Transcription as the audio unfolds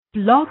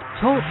Blog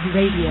Talk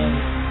Radio.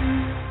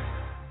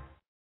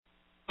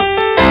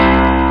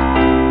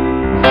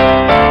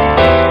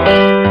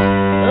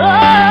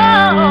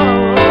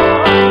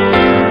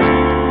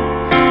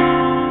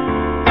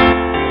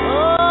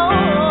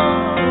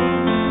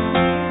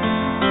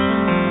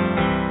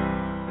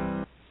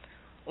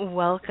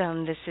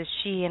 Welcome, this is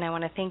She, and I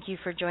want to thank you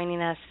for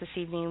joining us this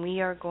evening. We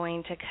are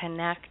going to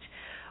connect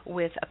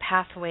with a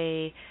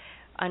pathway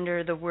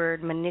under the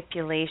word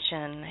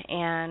manipulation,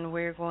 and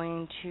we're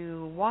going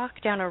to walk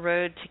down a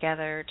road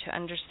together to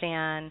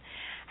understand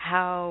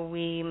how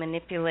we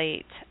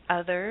manipulate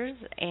others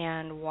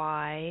and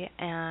why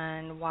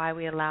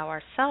we allow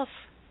ourselves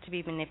to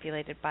be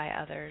manipulated by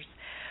others.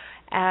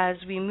 As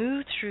we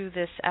move through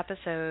this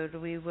episode,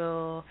 we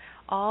will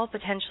all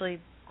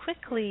potentially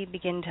quickly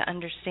begin to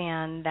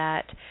understand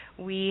that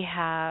we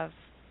have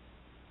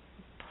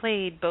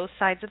played both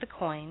sides of the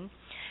coin,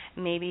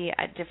 maybe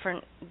at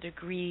different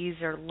degrees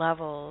or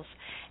levels.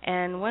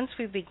 And once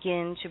we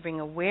begin to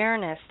bring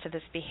awareness to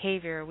this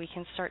behavior, we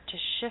can start to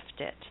shift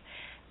it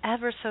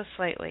ever so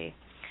slightly.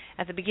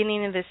 At the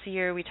beginning of this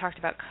year, we talked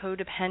about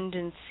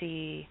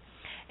codependency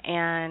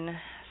and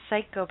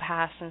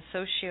psychopaths and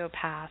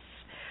sociopaths.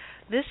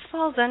 This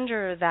falls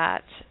under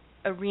that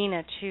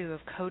arena too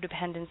of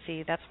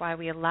codependency. That's why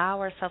we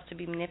allow ourselves to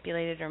be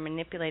manipulated or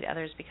manipulate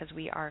others, because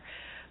we are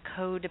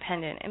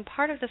codependent. And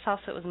part of this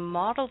also is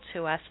modeled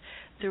to us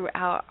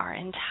throughout our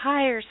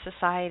entire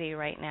society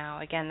right now.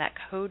 Again, that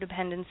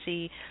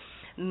codependency,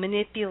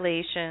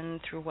 manipulation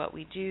through what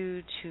we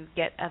do to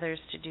get others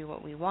to do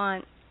what we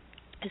want.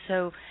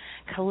 So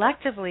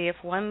collectively, if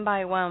one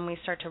by one we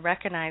start to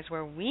recognize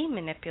where we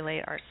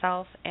manipulate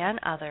ourselves and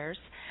others,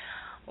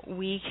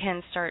 we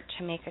can start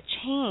to make a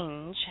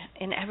change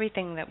in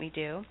everything that we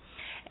do,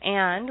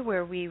 and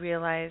where we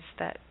realize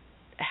that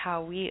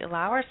how we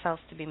allow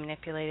ourselves to be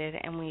manipulated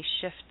and we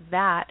shift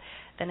that,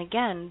 then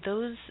again,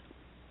 those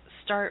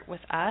start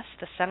with us,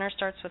 the center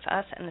starts with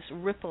us, and this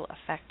ripple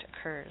effect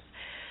occurs.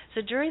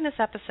 So during this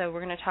episode,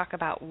 we're going to talk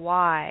about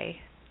why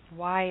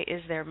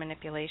is there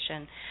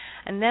manipulation,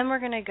 and then we're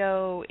going to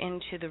go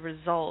into the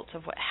result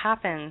of what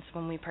happens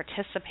when we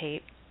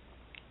participate,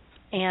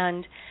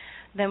 and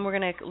then we're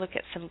going to look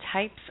at some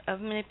types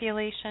of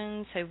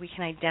manipulation so we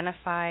can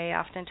identify.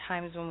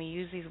 Oftentimes when we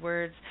use these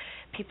words,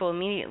 people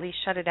immediately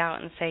shut it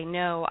out and say,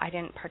 no, I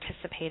didn't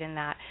participate in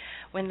that,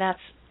 when that's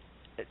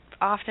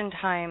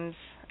oftentimes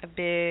a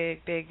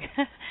big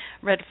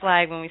red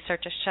flag when we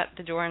start to shut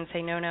the door and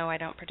say, no, I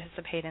don't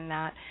participate in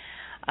that,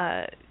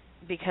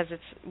 because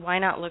it's, why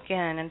not look in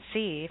and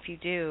see if you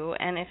do,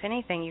 and if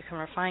anything, you can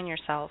refine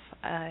yourself.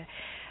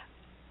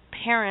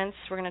 Parents,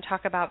 we're going to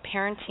talk about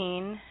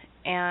parenting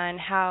and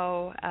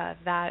how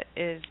that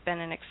has been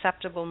an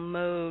acceptable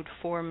mode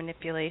for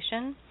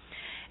manipulation,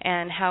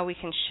 and how we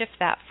can shift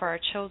that for our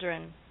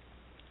children.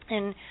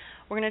 And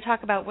we're going to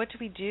talk about what do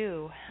we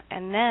do,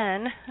 and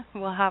then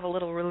we'll have a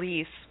little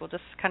release. We'll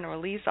just kind of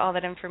release all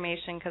that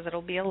information because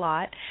it'll be a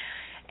lot.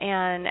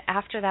 And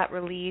after that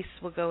release,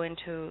 we'll go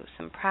into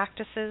some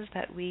practices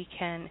that we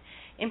can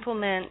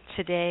implement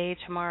today,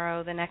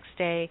 tomorrow, the next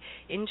day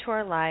into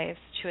our lives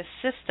to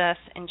assist us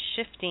in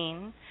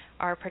shifting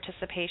our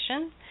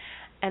participation,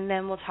 and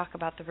then we'll talk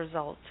about the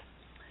result.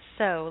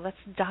 So let's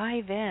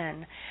dive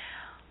in.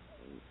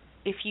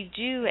 If you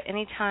do at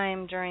any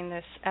time during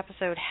this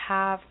episode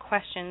have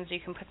questions, you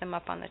can put them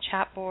up on the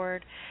chat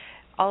board.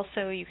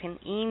 Also, you can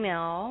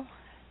email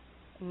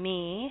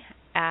me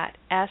at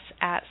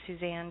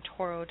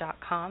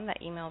s@suzannetoro.com.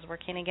 That email is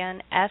working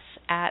again,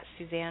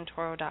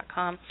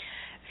 s@suzannetoro.com.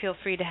 Feel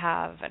free to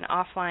have an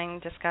offline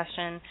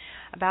discussion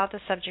about the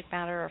subject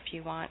matter, or if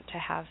you want to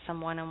have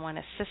some one-on-one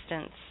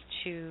assistance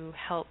to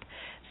help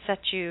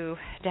set you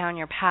down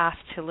your path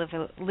to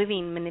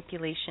living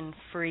manipulation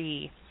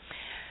free.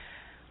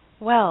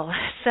 Well,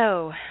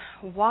 so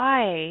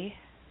why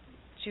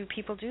do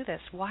people do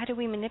this? Why do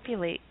we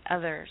manipulate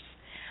others?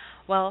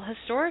 Well,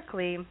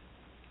 historically,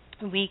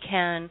 we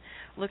can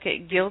look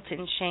at guilt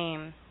and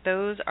shame.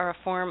 Those are a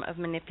form of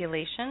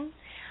manipulation,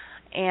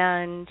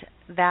 and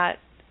that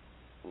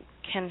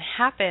can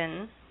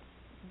happen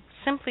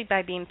simply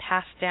by being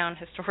passed down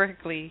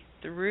historically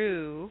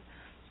through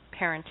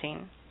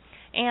parenting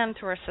and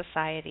through our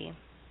society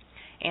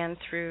and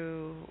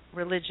through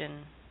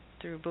religion,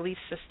 through belief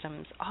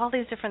systems. All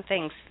these different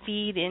things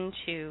feed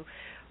into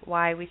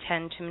why we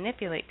tend to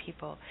manipulate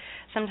people.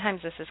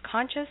 Sometimes this is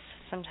conscious,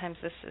 sometimes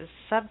this is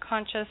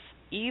subconscious.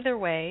 Either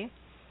way,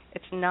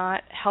 it's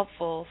not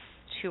helpful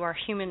to our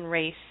human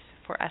race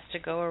for us to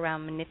go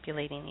around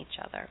manipulating each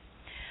other.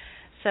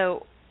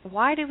 So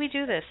why do we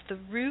do this? The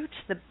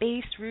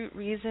base root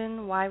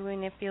reason why we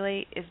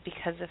manipulate is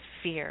because of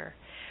fear.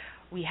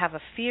 We have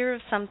a fear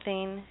of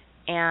something,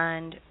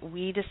 and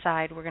we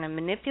decide we're going to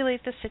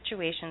manipulate the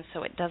situation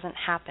so it doesn't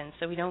happen,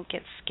 so we don't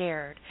get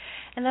scared.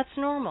 And that's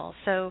normal.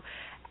 So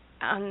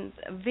on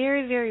a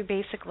very, very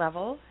basic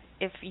level,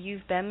 if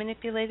you've been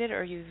manipulated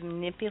or you've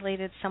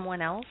manipulated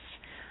someone else,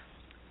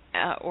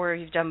 or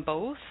you've done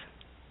both,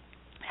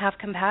 have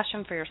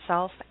compassion for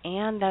yourself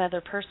and that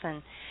other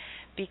person,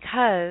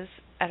 because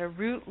at a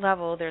root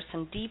level, there's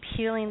some deep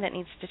healing that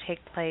needs to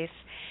take place,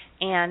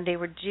 and they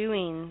were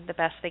doing the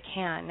best they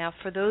can. Now,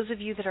 for those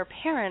of you that are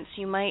parents,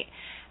 you might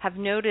have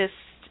noticed,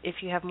 if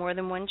you have more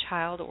than one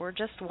child or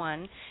just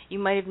one, you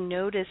might have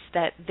noticed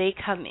that they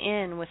come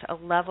in with a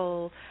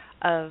level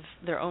of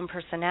their own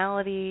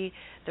personality,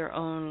 their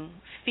own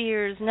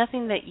fears,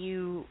 nothing that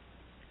you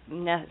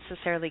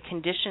necessarily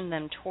condition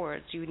them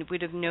towards. You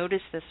would have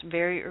noticed this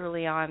very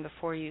early on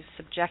before you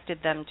subjected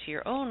them to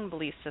your own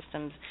belief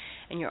systems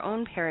and your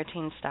own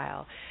parenting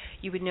style.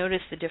 You would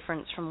notice the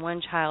difference from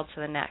one child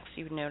to the next.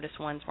 You would notice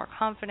one's more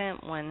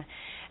confident, one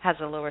has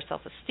a lower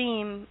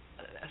self-esteem,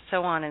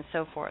 so on and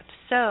so forth.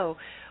 So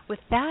with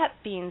that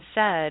being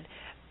said,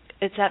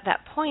 it's at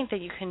that point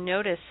that you can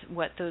notice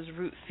what those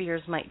root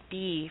fears might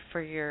be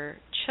for your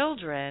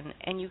children,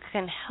 and you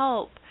can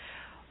help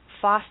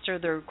foster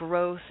their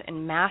growth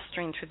and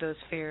mastering through those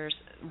fears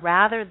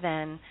rather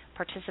than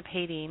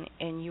participating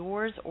in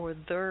yours or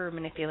their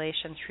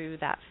manipulation through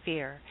that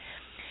fear.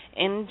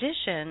 In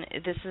addition,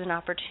 this is an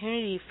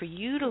opportunity for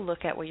you to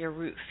look at what your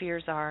root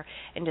fears are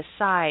and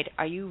decide,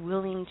 are you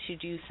willing to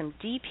do some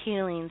deep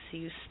healing so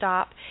you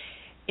stop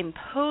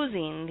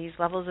imposing these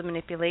levels of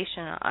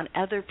manipulation on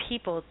other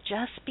people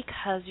just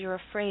because you're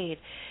afraid.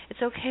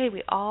 It's okay.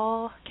 We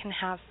all can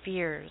have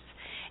fears,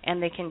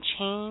 and they can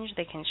change,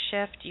 they can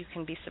shift. You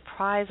can be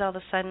surprised all of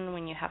a sudden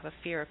when you have a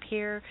fear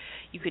appear.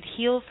 You could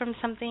heal from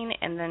something,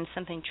 and then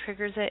something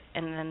triggers it,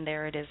 and then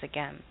there it is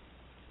again.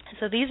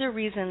 So these are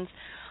reasons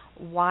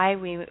why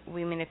we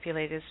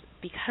manipulate, is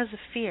because of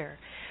fear.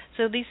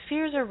 So these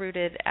fears are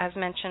rooted, as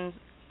mentioned,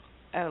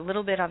 a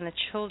little bit on the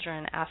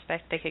children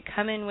aspect. They could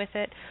come in with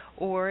it,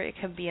 or it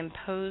could be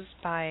imposed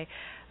by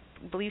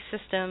belief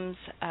systems,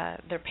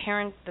 the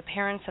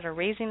parents that are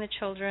raising the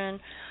children,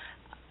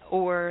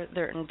 or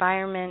their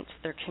environment,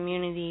 their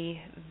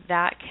community.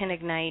 That can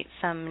ignite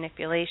some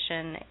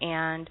manipulation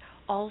and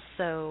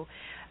also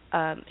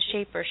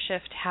shape or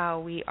shift how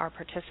we are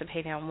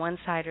participating on one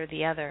side or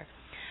the other.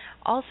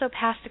 Also,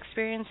 past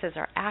experiences,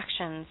 our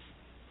actions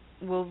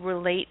will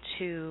relate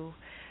to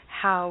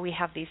how we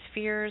have these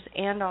fears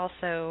and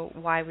also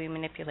why we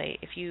manipulate.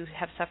 If you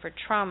have suffered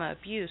trauma,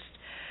 abuse,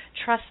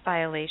 trust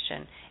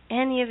violation,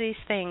 any of these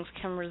things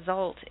can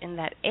result in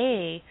that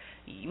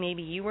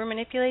maybe you were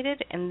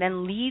manipulated and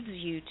then leads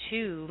you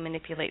to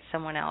manipulate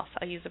someone else.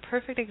 I'll use a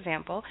perfect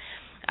example.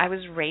 I was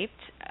raped,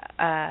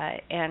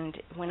 and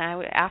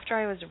after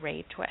I was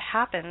raped, what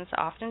happens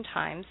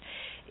oftentimes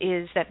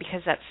is that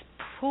because that's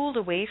pulled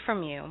away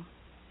from you,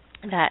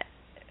 that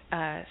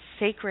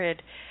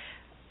sacred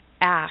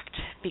act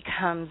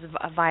becomes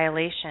a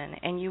violation,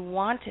 and you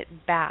want it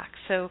back.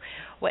 So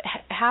what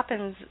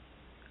happens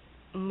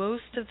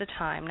most of the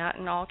time, not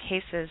in all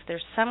cases,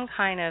 there's some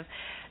kind of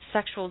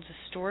sexual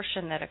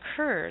distortion that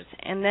occurs,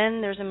 and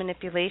then there's a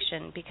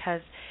manipulation,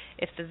 because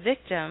if the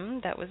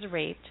victim that was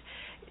raped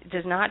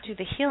does not do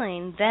the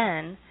healing,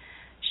 then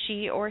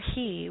she or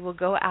he will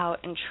go out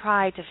and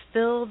try to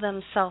fill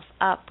themselves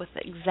up with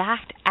the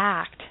exact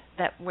act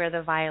where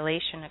the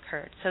violation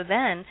occurred. So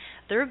then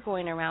they're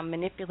going around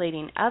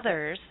manipulating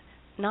others,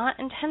 not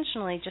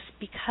intentionally, just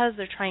because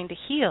they're trying to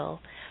heal,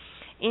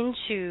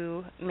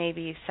 into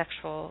maybe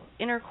sexual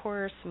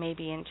intercourse,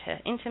 maybe into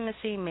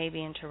intimacy,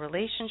 maybe into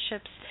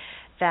relationships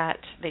that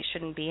they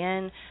shouldn't be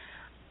in,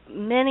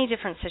 many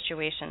different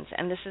situations.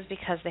 And this is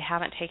because they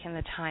haven't taken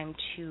the time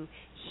to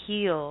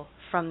heal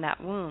from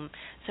that womb.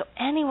 So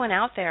anyone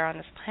out there on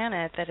this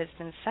planet that has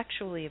been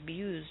sexually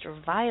abused or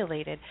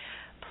violated,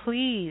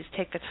 please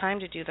take the time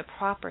to do the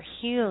proper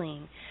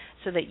healing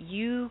so that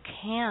you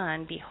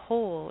can be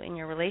whole in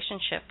your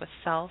relationship with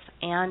self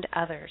and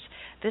others.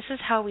 This is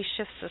how we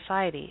shift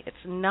society. It's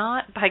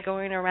not by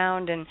going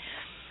around and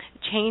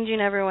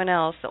changing everyone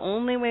else. The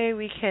only way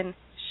we can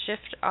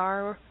shift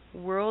our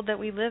world that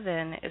we live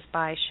in is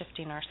by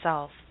shifting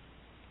ourselves.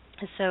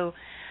 So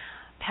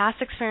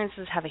past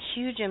experiences have a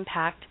huge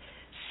impact.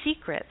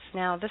 Secrets.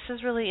 Now, this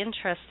is really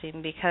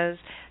interesting because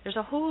there's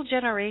a whole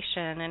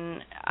generation,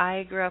 and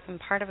I grew up in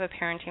part of a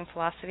parenting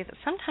philosophy that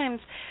sometimes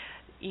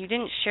you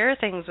didn't share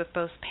things with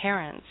both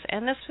parents,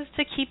 and this was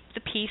to keep the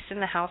peace in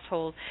the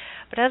household.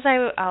 But as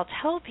I'll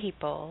tell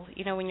people,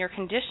 when you're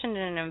conditioned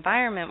in an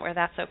environment where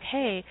that's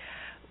okay,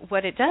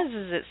 what it does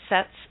is it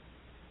sets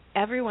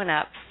everyone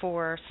up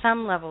for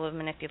some level of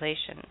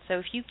manipulation. So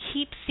if you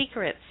keep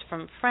secrets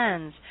from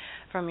friends,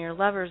 from your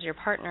lovers, your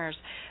partners,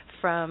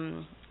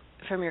 from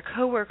your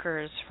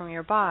coworkers, from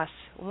your boss,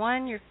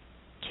 one, you're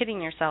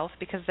kidding yourself,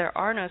 because there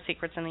are no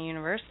secrets in the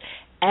universe.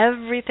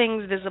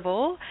 Everything's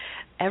visible.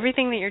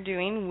 Everything that you're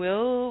doing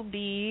will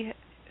be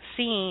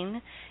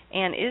seen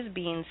and is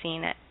being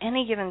seen at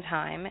any given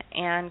time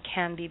and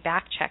can be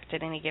back-checked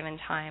at any given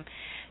time.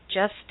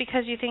 Just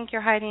because you think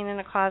you're hiding in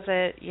a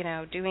closet,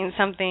 doing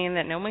something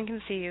that no one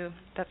can see you,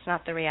 that's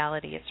not the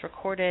reality. It's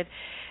recorded.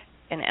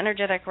 An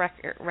energetic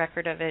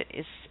record of it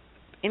is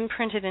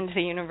imprinted into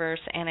the universe,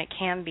 and it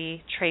can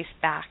be traced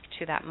back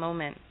to that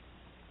moment.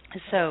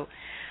 So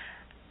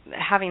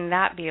having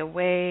that be a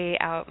way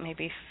out,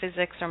 maybe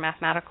physics or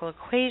mathematical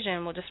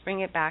equation, will just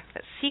bring it back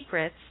that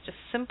secrets, just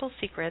simple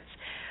secrets,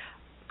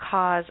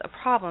 cause a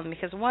problem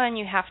because, one,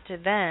 you have to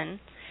then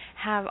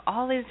have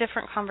all these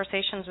different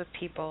conversations with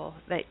people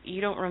that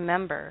you don't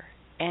remember,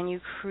 and you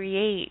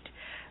create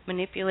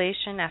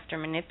manipulation after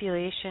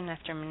manipulation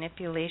after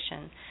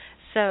manipulation.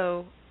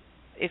 So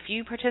if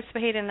you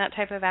participate in that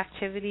type of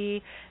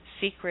activity,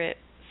 secret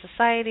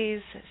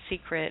societies,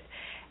 secret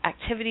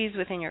activities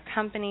within your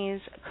companies,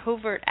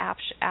 covert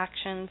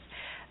actions,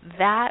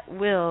 that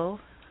will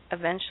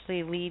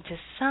eventually lead to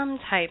some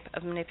type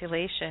of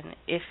manipulation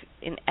if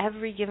in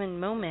every given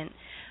moment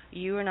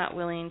you are not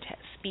willing to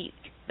speak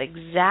the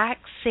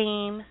exact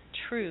same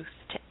truth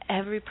to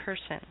every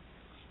person.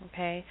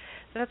 Okay?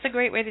 So that's a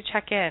great way to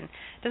check in.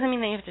 It doesn't mean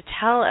that you have to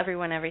tell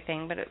everyone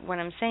everything, but what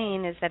I'm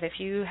saying is that if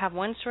you have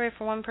one story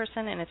for one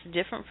person and it's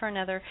different for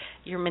another,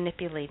 you're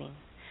manipulating.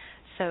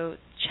 So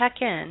check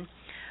in.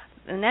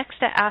 The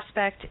next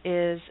aspect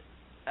is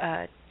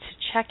to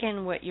check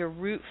in what your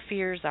root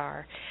fears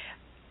are.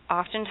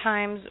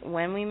 Oftentimes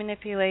when we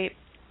manipulate,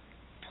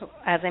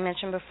 as I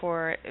mentioned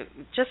before, it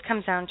just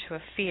comes down to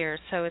a fear.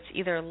 So it's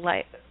either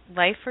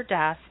life or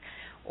death,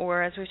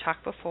 or as we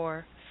talked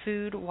before,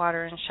 food,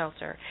 water, and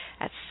shelter.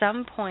 At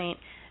some point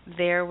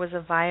there was a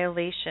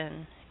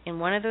violation in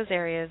one of those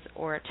areas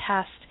or a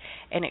test,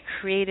 and it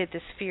created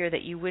this fear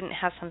that you wouldn't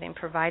have something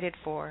provided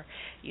for.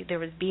 There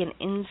would be an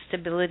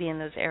instability in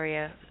those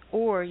areas,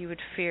 or you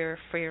would fear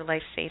for your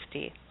life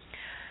safety.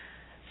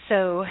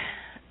 So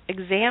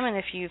examine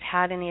if you've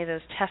had any of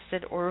those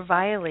tested or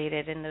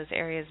violated in those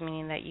areas,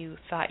 meaning that you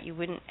thought you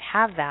wouldn't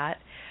have that.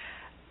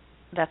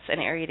 That's an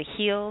area to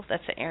heal.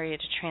 That's an area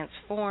to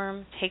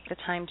transform. Take the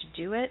time to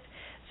do it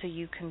so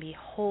you can be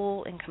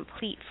whole and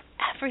complete for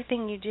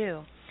everything you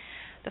do.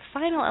 The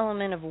final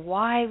element of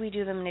why we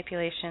do the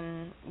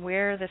manipulation,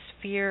 where this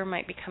fear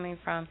might be coming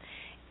from,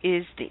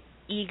 is the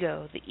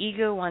ego. The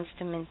ego wants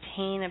to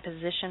maintain a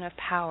position of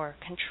power,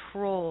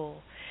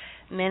 control.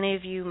 Many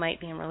of you might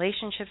be in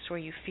relationships where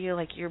you feel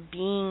like you're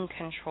being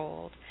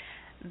controlled.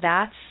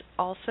 That's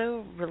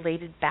also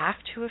related back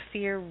to a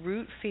fear,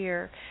 root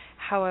fear.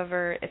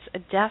 However, it's a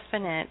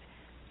definite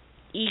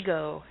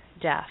ego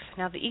death.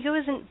 Now, the ego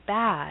isn't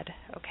bad,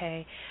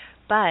 okay,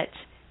 but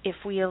if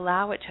we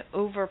allow it to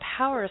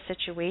overpower a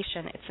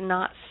situation, it's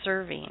not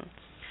serving.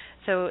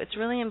 So it's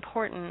really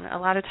important. A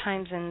lot of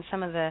times in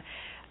some of the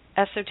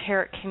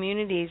esoteric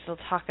communities, they'll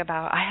talk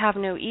about, I have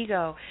no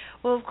ego.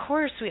 Well, of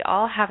course, we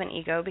all have an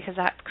ego because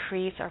that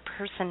creates our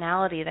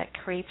personality, that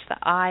creates the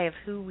I of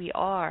who we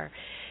are.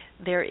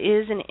 There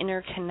is an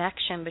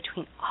interconnection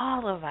between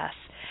all of us.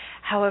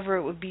 However,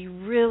 it would be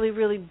really,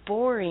 really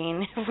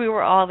boring if we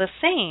were all the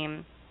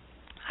same.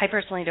 I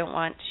personally don't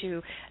want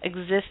to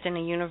exist in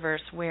a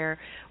universe where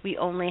we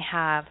only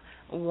have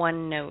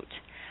one note.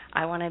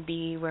 I want to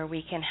be where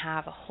we can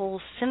have a whole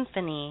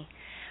symphony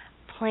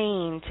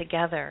playing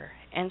together.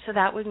 And so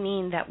that would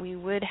mean that we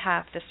would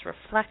have this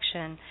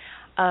reflection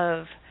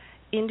of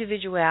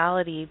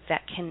individuality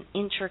that can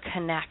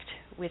interconnect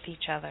with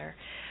each other.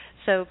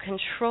 So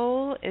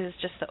control is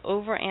just the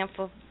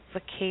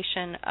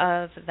overamplification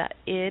of the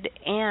id,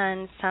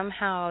 and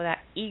somehow that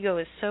ego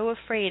is so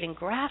afraid and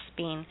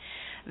grasping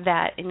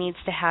that it needs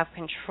to have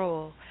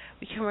control.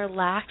 We can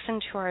relax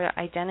into our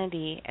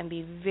identity and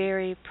be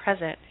very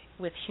present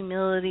with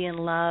humility and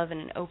love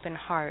and an open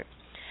heart.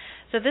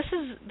 So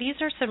these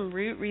are some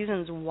root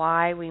reasons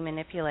why we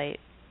manipulate.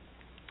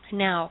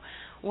 Now,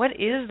 what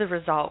is the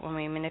result when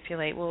we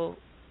manipulate? Well,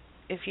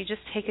 if you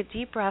just take a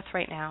deep breath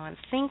right now and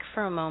think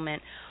for a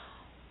moment,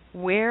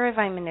 where have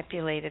I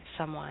manipulated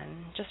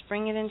someone? Just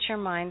bring it into your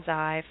mind's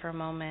eye for a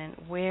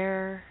moment.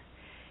 Where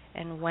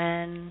and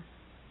when?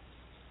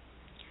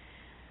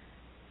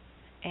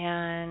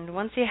 And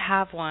once you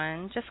have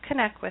one, just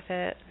connect with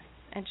it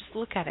and just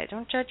look at it.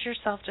 Don't judge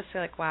yourself. Just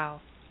feel like, wow,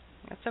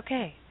 that's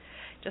okay.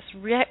 Just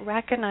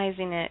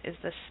recognizing it is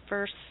the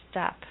first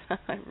step.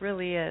 It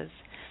really is.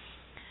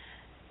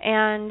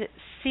 And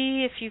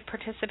see if you've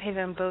participated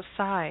on both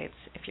sides.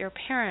 If you're a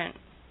parent,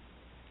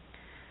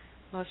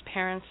 most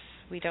parents,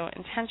 we don't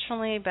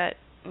intentionally, but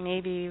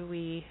maybe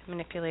we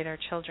manipulate our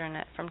children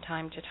from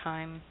time to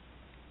time.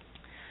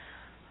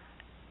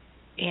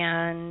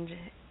 And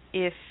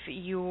if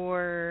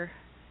you're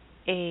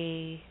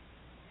a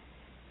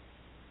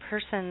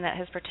person that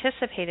has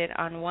participated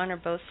on one or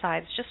both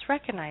sides, just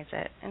recognize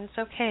it, and it's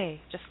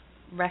okay. Just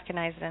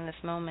recognize it in this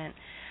moment.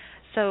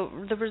 So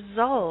the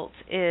result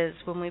is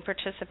when we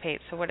participate,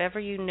 so whatever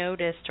you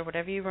noticed or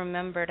whatever you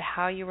remembered,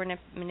 how you were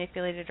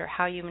manipulated or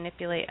how you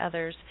manipulate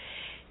others,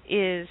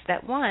 is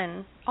that,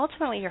 one,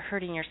 ultimately you're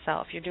hurting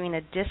yourself. You're doing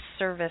a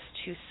disservice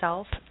to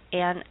self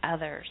and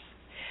others.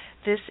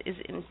 This is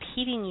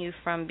impeding you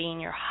from being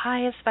your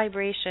highest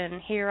vibration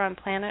here on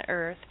planet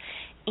Earth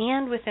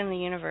and within the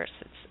universe.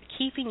 It's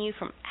keeping you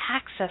from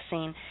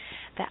accessing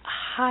that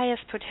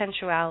highest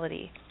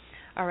potentiality,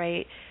 all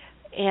right?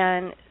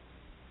 And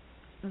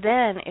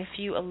then if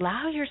you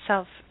allow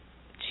yourself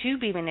to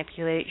be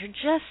manipulated, you're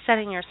just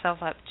setting yourself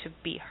up to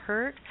be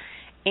hurt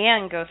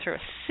and go through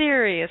a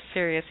serious,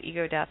 serious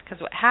ego death.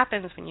 Because what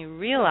happens when you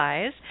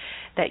realize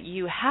that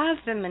you have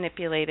been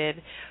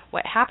manipulated,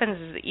 what happens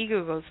is the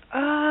ego goes,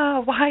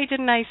 oh, why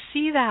didn't I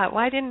see that?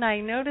 Why didn't I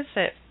notice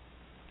it?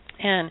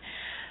 And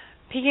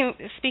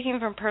speaking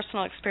from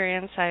personal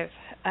experience, I've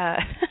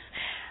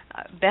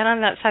been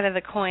on that side of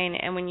the coin,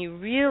 and when you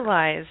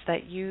realize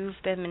that you've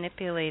been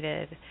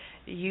manipulated,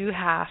 you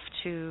have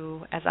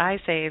to, as I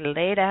say,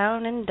 lay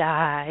down and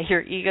die.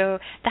 Your ego,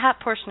 that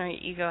portion of your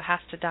ego has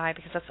to die,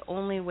 because that's the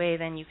only way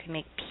then you can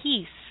make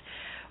peace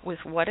with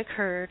what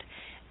occurred,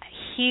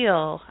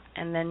 heal,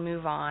 and then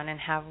move on and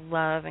have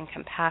love and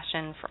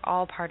compassion for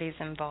all parties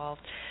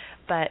involved.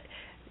 But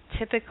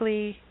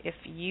typically, if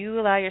you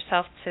allow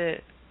yourself to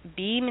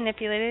be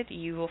manipulated,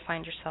 you will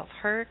find yourself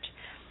hurt.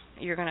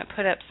 You're going to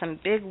put up some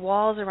big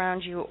walls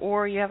around you,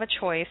 or you have a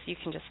choice. You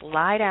can just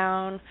lie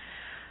down,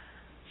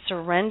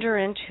 surrender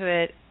into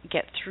it,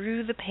 get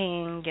through the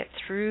pain, get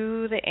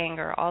through the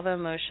anger, all the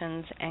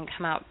emotions, and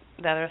come out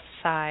the other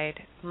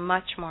side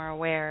much more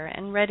aware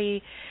and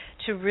ready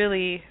to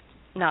really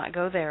not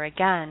go there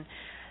again.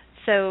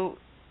 So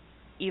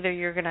either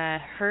you're going to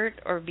hurt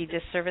or be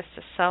disservice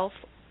to self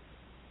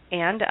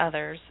and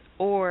others,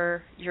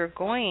 or you're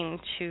going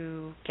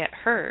to get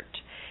hurt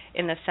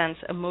in the sense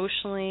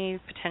emotionally,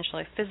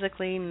 potentially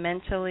physically,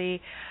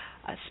 mentally,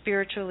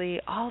 spiritually.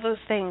 All those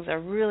things are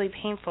really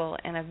painful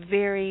and a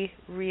very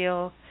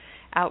real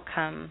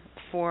outcome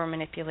for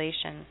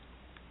manipulation.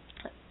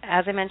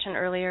 As I mentioned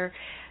earlier,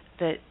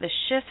 the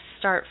shifts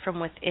start from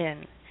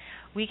within.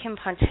 We can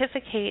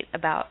pontificate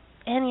about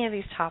any of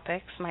these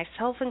topics,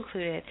 myself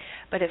included,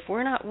 but if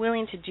we're not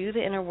willing to do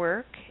the inner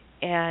work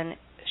and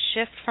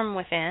shift from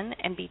within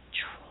and be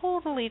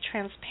totally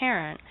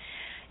transparent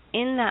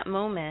in that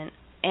moment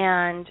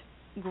and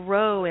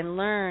grow and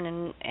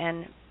learn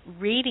and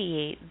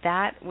radiate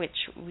that which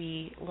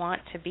we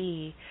want to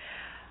be,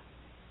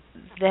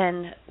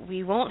 then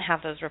we won't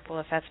have those ripple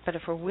effects. But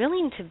if we're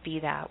willing to be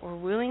that, we're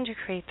willing to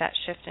create that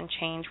shift and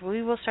change,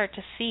 we will start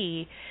to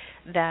see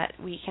that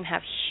we can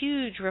have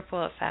huge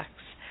ripple effects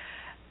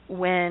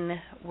when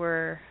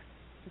we're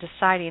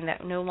deciding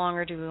that no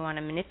longer do we want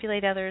to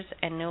manipulate others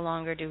and no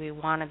longer do we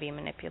want to be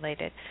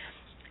manipulated.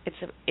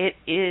 It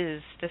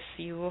is this,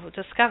 you will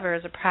discover,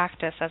 as a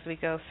practice as we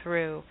go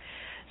through.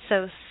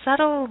 So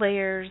subtle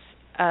layers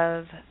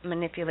of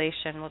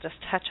manipulation, we'll just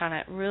touch on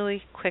it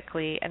really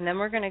quickly, and then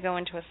we're going to go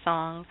into a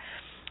song,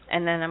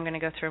 and then I'm going to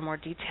go through a more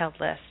detailed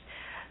list.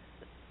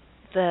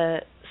 The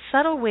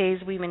subtle ways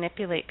we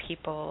manipulate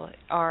people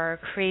are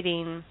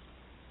creating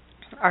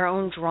our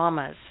own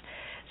dramas.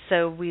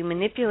 So we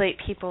manipulate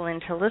people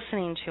into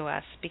listening to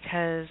us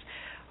because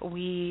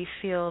we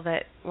feel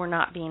that we're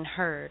not being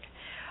heard.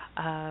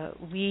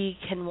 We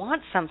can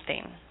want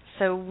something,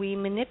 so we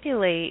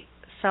manipulate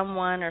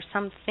someone or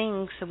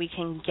something so we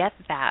can get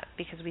that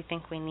because we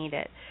think we need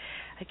it.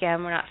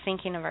 Again, we're not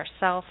thinking of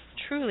ourselves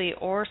truly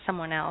or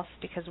someone else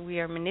because we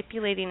are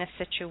manipulating a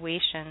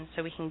situation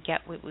so we can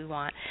get what we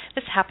want.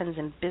 This happens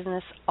in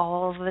business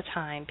all the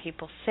time.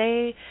 People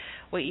say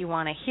what you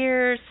want to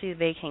hear so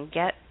they can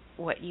get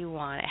what you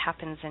want. It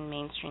happens in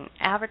mainstream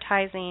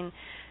advertising,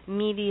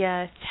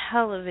 media,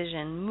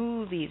 television,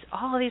 movies,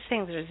 all these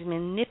things. There's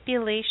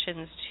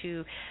manipulations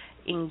to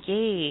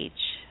engage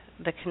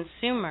the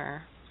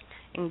consumer,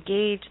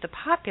 engage the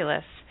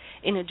populace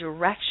in a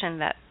direction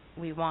that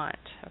we want.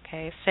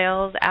 Okay,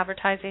 sales,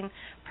 advertising,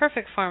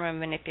 perfect form of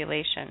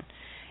manipulation.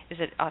 Is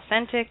it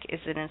authentic?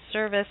 Is it in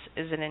service?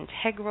 Is it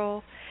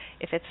integral?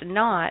 If it's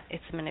not,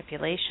 it's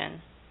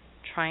manipulation.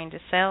 Trying to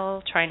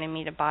sell, trying to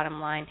meet a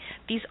bottom line.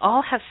 These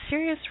all have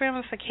serious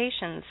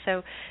ramifications.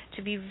 So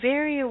to be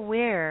very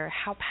aware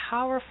how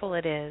powerful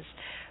it is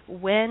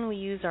when we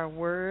use our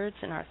words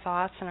and our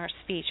thoughts and our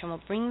speech, and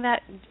we'll bring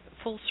that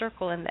full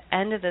circle in the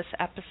end of this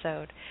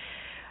episode.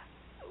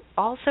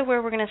 Also,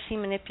 where we're going to see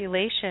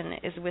manipulation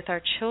is with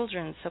our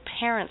children. So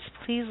parents,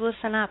 please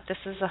listen up. This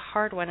is a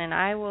hard one, and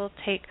I will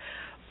take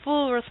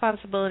full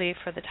responsibility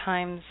for the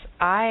times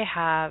I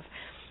have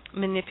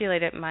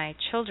manipulated my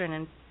children.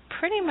 And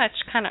pretty much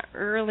kind of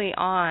early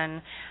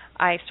on,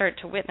 I start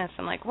to witness,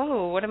 I'm like,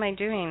 whoa, what am I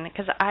doing?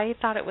 Because I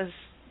thought it was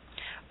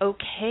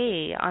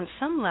okay on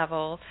some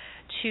level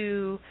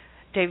to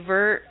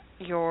divert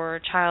your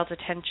child's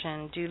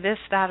attention, do this,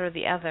 that, or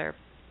the other.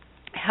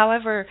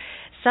 However,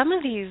 some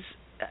of these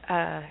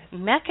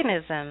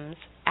mechanisms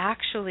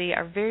actually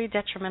are very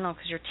detrimental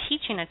because you're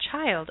teaching a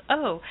child,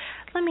 oh,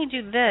 let me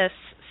do this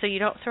so you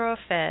don't throw a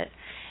fit,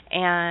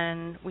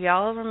 and we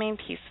all remain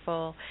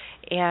peaceful,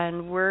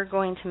 and we're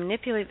going to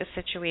manipulate the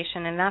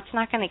situation, and that's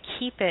not going to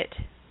keep it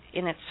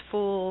in its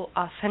full,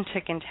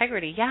 authentic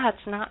integrity. Yeah,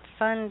 it's not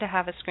fun to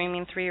have a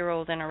screaming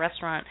 3-year-old in a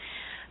restaurant.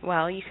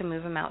 Well, you can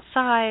move them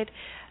outside.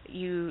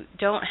 You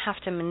don't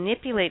have to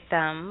manipulate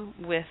them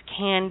with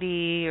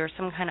candy or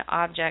some kind of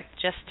object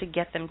just to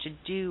get them to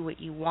do what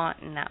you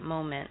want in that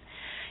moment.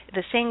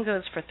 The same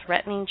goes for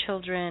threatening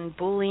children,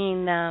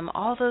 bullying them.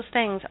 All those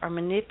things are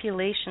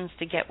manipulations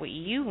to get what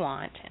you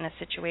want in a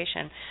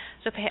situation.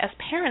 So as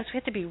parents, we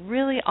have to be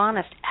really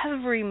honest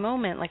every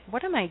moment, like,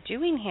 what am I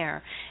doing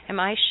here? Am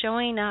I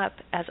showing up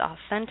as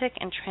authentic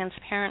and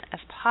transparent as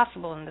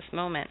possible in this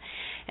moment?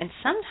 And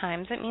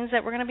sometimes it means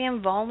that we're going to be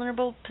in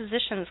vulnerable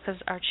positions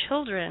because our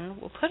children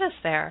will put us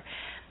there,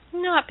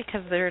 not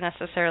because they're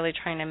necessarily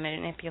trying to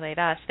manipulate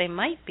us. They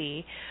might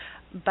be,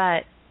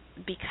 but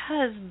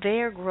because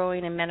they're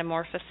growing and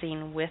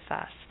metamorphosing with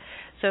us.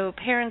 So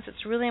parents,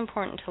 it's really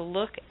important to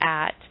look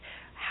at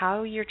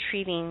how you're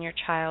treating your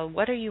child.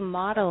 What are you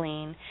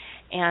modeling?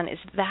 And is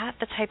that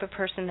the type of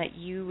person that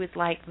you would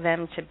like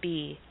them to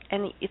be?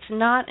 And it's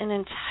not an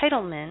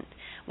entitlement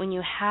when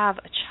you have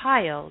a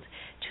child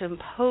to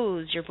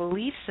impose your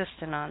belief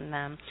system on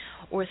them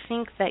or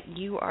think that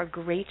you are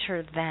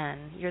greater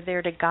than. You're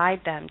there to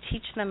guide them,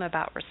 teach them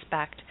about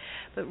respect.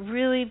 But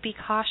really be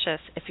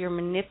cautious if you're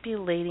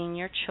manipulating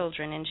your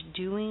children into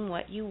doing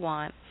what you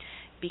want,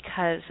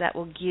 because that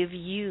will give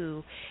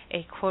you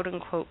a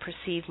quote-unquote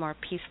perceived more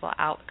peaceful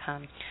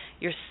outcome.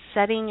 You're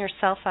setting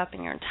yourself up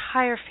and your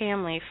entire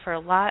family for a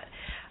lot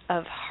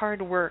of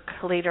hard work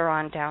later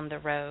on down the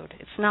road.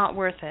 It's not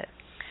worth it.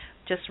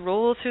 Just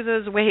roll through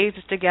those waves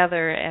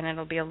together and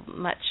it'll be a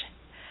much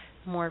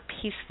more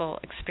peaceful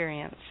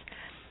experience.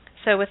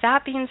 So with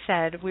that being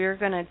said, we're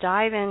going to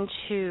dive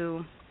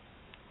into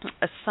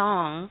a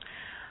song.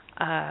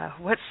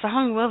 What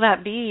song will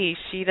that be?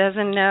 She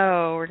doesn't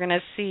know. We're going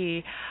to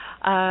see.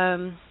 We're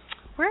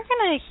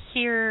going to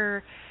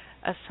hear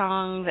a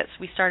song that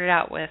we started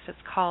out with. It's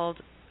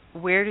called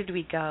Where Did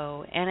We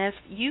Go? And if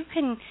you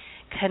can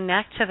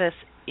connect to this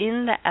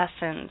in the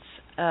essence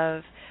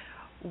of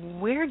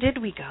where did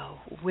we go?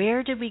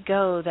 Where did we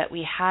go that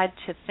we had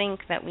to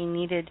think that we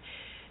needed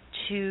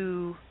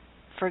to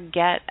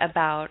forget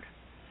about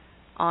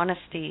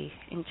honesty,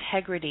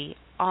 integrity,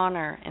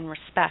 honor, and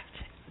respect,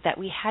 that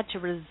we had to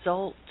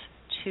resort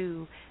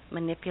to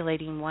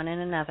manipulating one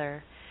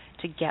another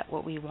to get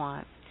what we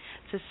want.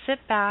 So sit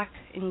back,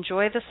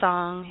 enjoy the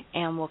song,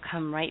 and we'll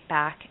come right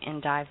back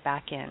and dive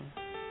back in.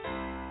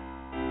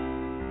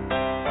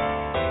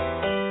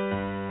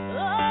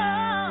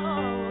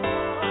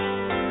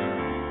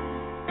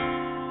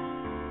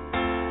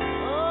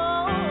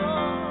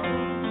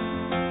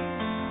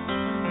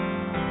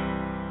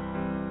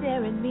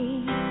 Daring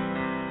me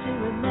to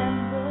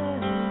remember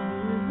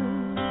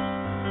you,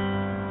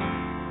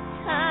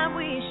 time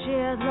we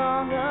shared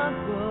long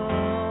ago.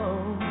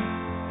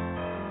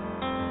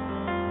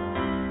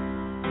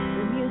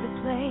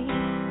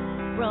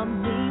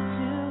 From me to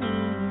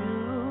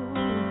you.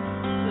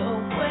 So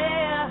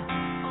where,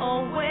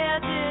 oh where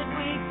did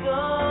we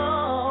go?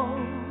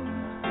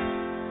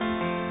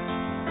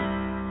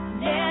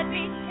 Let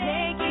me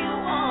take you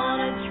on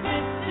a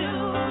trip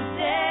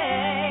today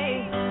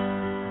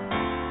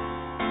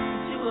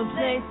to a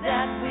place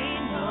that we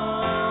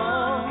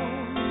know.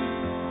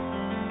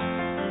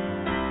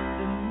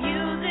 The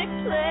music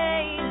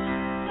plays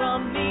from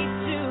me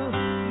to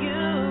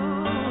you.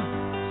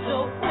 So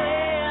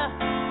where,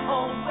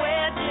 oh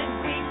where did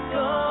we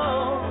go?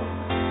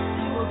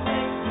 To a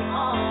place we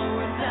all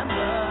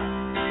remember.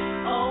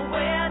 Oh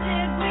where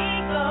did we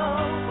go?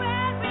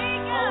 Where'd we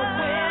go? Oh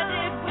where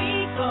did we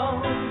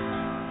go?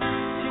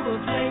 To a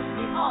place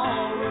we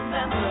all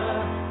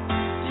remember.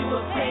 To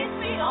a place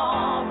we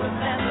all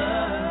remember.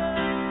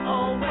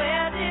 Oh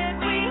where did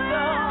we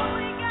go?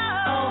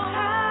 Oh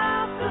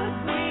how could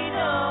we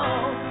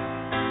know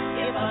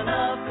if our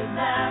love could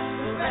last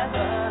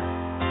forever?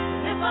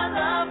 If our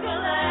love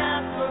could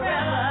last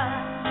forever.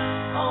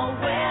 Oh,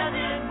 where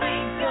did we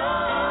go?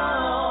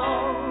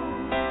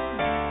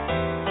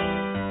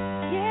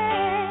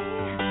 Yeah,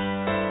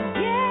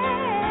 yeah.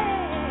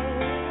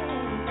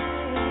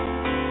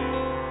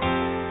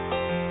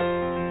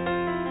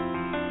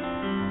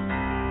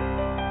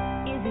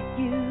 Is it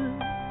you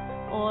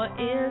or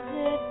is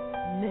it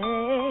me?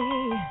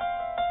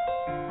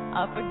 A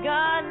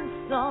forgotten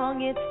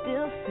song, it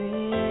still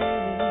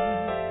sings.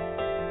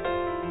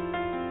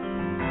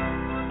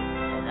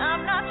 And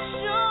I'm not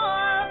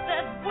sure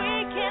that we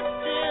can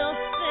still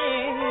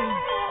sing,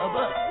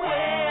 but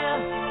where,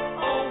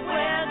 oh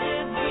where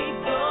did we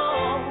go?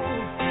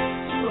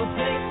 To a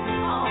place we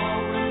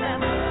all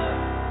remember.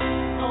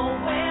 Oh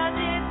where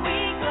did we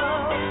go?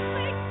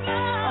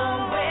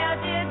 Oh where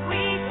did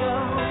we go?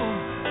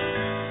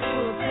 To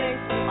a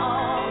place we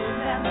all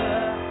remember.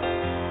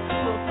 To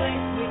a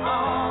place we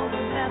all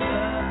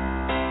remember.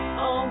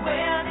 Oh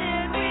where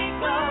did we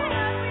go?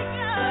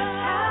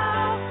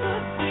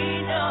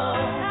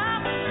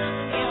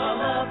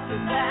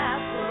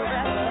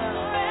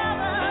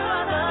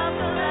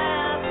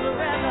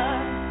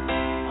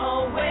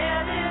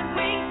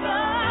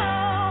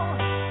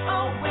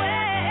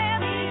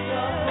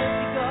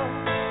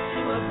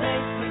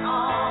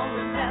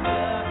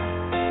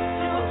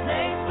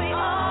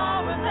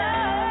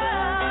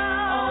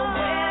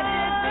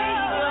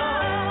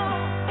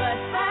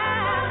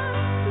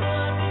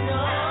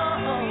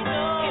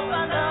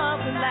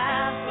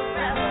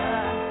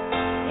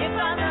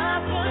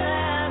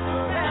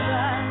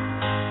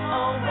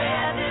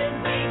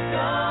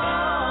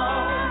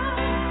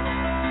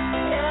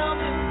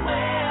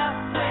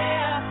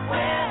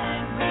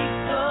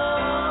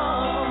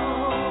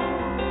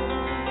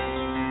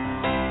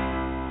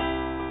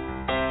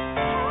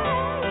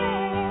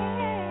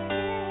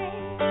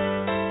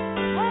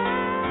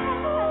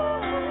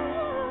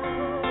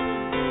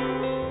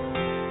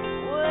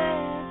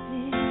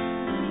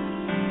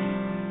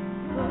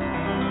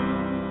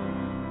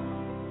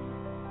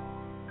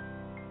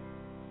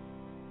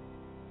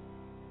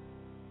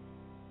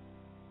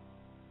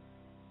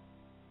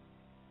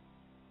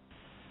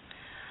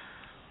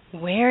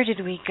 where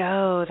did we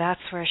go?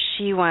 That's where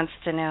she wants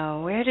to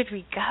know. Where did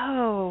we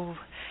go?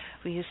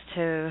 We used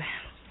to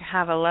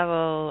have a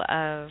level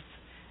of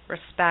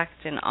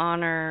respect and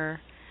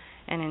honor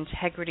and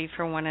integrity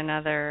for one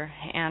another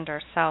and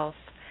ourselves.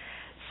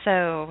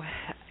 So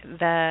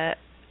the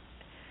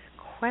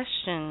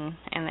question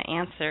and the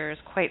answer is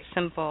quite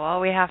simple.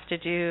 All we have to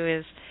do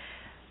is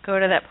go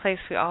to that place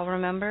we all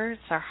remember.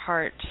 It's our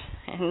heart,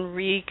 and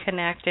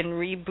reconnect and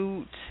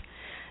reboot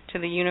to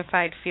the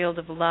unified field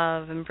of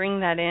love and bring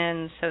that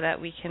in so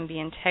that we can be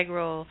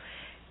integral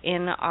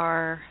in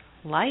our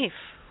life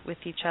with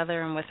each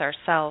other and with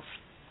ourselves.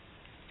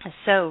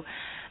 So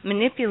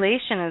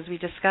manipulation, as we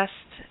discussed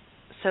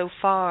so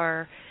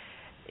far,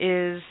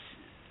 is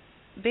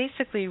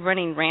basically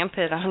running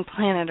rampant on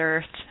planet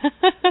Earth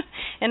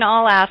in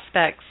all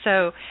aspects.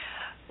 So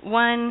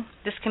one,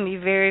 this can be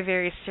very,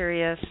 very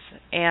serious,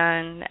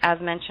 and as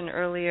mentioned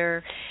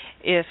earlier,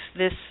 if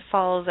this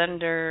falls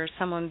under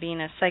someone being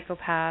a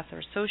psychopath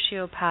or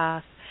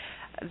sociopath,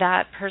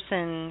 that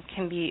person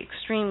can be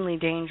extremely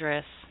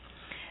dangerous.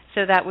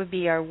 So that would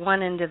be our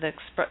one end of the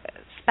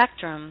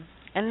spectrum.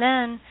 And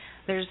then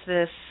there's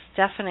this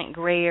definite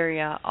gray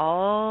area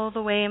all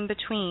the way in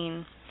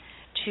between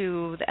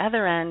to the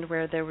other end,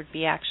 where there would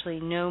be actually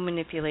no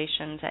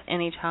manipulations at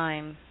any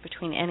time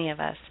between any of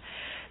us.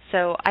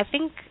 So I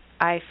think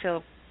I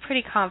feel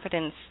pretty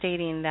confident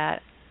stating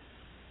that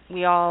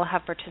we all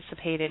have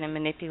participated in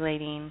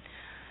manipulating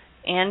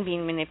and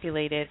being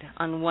manipulated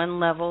on one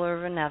level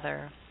or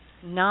another.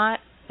 Not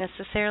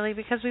necessarily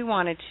because we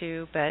wanted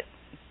to, but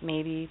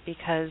maybe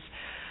because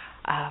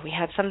we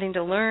had something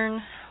to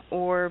learn,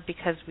 or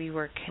because we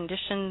were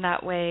conditioned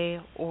that way,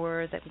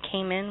 or that we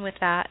came in with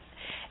that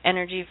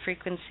energy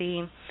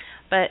frequency.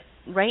 But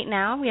right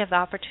now we have the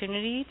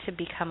opportunity to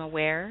become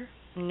aware,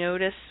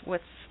 notice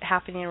what's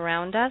happening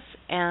around us,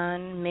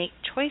 and make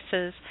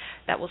choices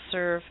that will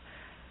serve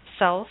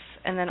self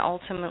and then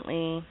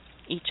ultimately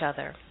each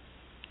other.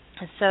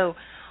 So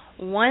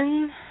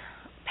one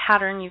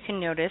pattern you can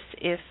notice,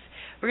 if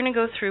we're going to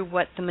go through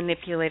what the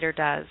manipulator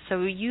does.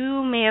 So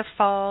you may have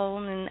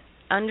fallen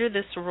under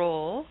this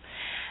role,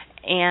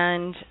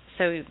 and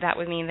so that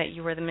would mean that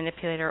you were the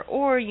manipulator,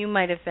 or you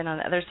might have been on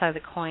the other side of the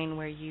coin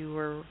where you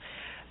were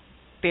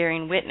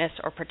bearing witness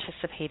or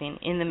participating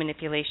in the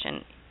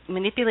manipulation.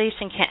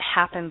 Manipulation can't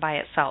happen by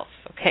itself,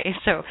 okay?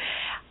 So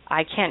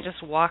I can't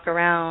just walk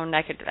around.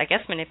 I could, I guess,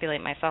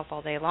 manipulate myself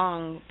all day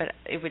long, but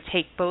it would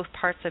take both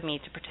parts of me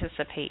to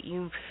participate.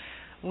 You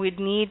would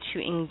need to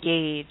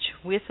engage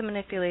with the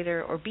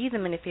manipulator or be the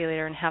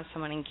manipulator and have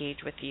someone engage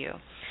with you.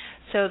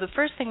 So the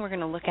first thing we're going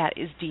to look at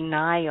is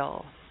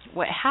denial.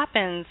 What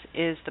happens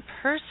is the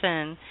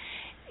person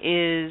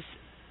is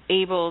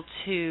able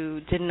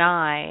to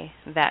deny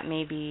that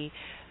maybe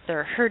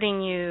they're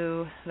hurting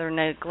you, they're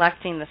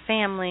neglecting the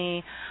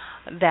family,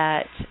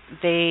 that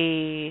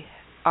they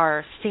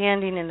are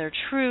standing in their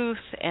truth,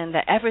 and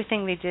that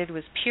everything they did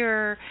was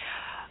pure.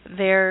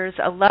 There's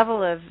a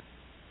level of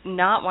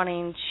not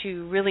wanting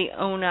to really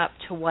own up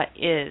to what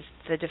is,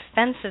 the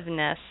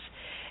defensiveness,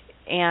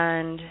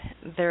 and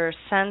their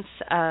sense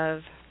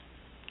of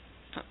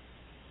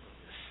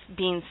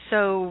being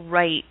so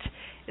right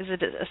is a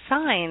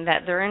sign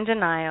that they're in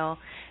denial.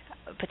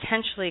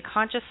 Potentially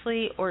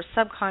consciously or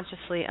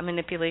subconsciously a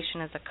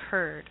manipulation has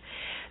occurred.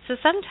 So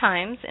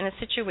sometimes in a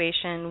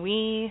situation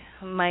we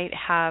might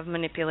have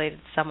manipulated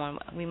someone.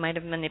 We might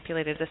have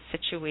manipulated a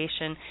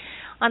situation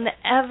on the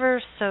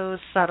ever so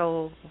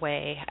subtle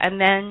way, and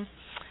then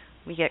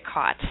we get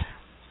caught.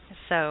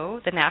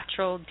 So the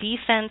natural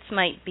defense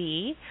might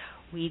be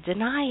we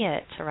deny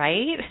it,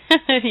 right?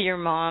 Your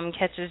mom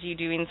catches you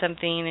doing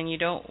something and you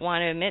don't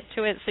want to admit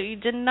to it, so you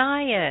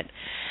deny it.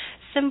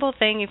 Simple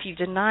thing, if you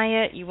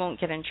deny it, you won't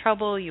get in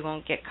trouble, you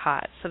won't get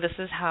caught. So this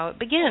is how it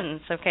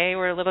begins, okay?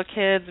 We're little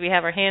kids, we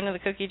have our hand in the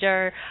cookie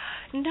jar.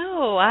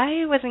 No,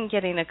 I wasn't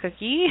getting a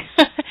cookie.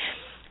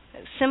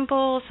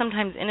 Simple,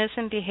 sometimes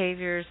innocent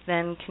behaviors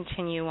then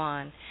continue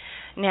on.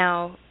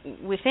 Now,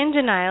 within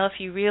denial, if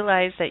you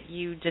realize that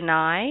you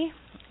deny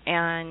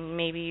and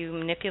maybe you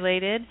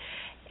manipulated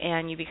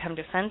and you become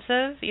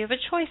defensive, you have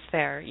a choice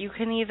there. You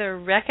can either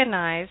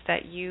recognize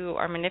that you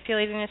are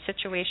manipulating a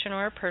situation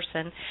or a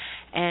person,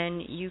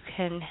 and you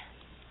can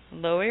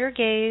lower your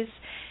gaze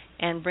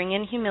and bring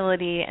in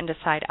humility and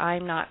decide,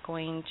 I'm not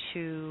going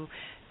to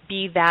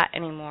be that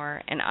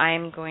anymore, and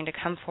I'm going to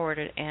come forward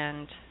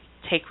and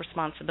take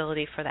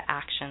responsibility for the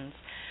actions.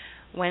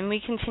 When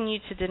we continue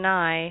to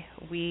deny,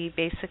 we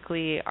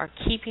basically are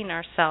keeping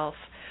ourselves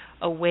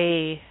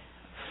away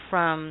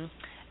from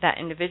that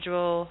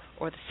individual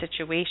or the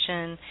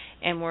situation,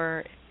 and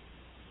we're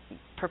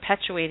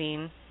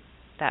perpetuating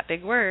that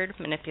big word,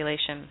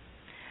 manipulation.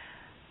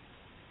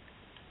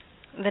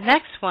 The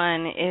next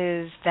one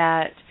is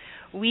that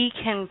we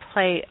can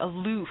play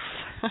aloof,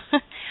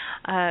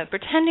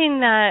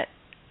 pretending that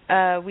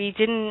we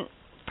didn't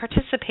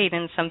participate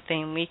in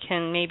something. We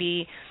can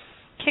maybe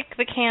kick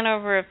the can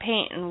over of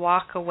paint and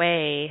walk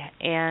away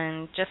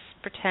and just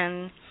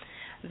pretend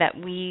that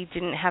we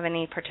didn't have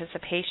any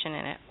participation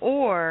in it.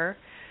 Or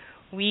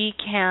We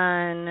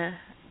can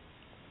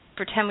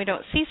pretend we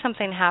don't see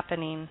something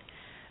happening,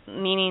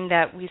 meaning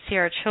that we see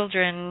our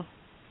children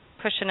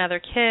push another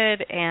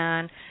kid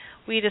and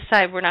we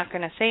decide we're not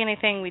going to say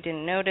anything, we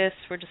didn't notice,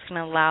 we're just going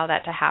to allow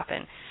that to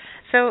happen.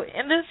 So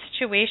in those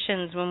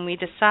situations when we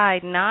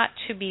decide not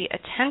to be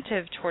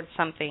attentive towards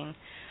something,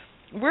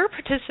 we're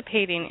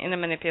participating in a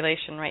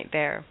manipulation right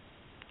there.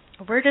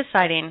 We're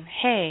deciding,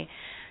 hey,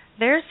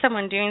 there's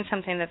someone doing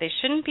something that they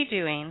shouldn't be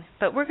doing,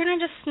 but we're going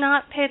to just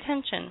not pay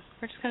attention.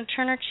 We're just going to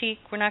turn our cheek.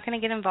 We're not going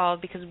to get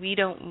involved because we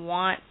don't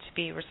want to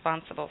be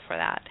responsible for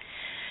that.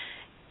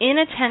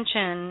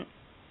 Inattention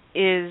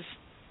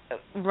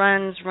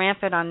runs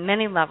rampant on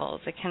many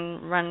levels. It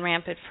can run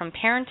rampant from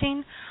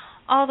parenting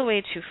all the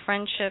way to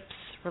friendships,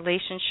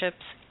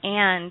 relationships,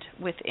 and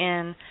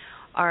within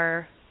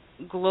our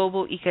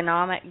global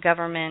economic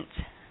government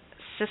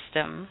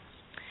system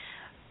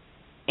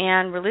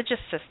and religious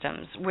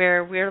systems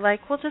where we're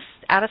like, well, just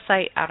out of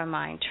sight, out of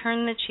mind,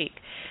 turn the cheek.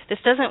 This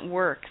doesn't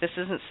work. This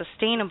isn't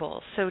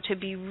sustainable. So to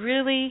be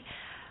really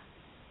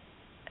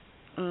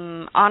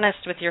honest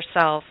with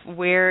yourself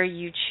where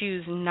you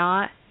choose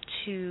not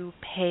to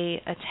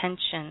pay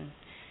attention,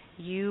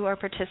 you are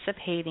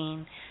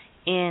participating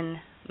in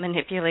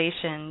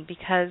manipulation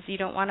because you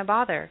don't want to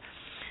bother.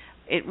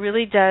 It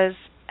really does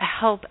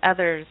help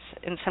others,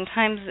 and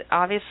sometimes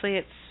obviously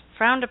it's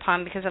frowned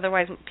upon because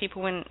otherwise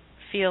people wouldn't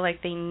feel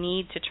like they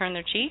need to turn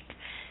their cheek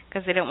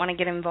because they don't want to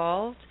get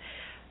involved.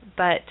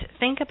 But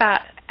think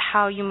about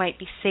how you might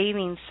be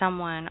saving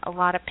someone a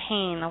lot of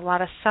pain, a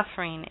lot of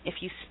suffering if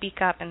you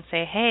speak up and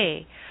say,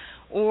 hey,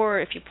 or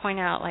if you point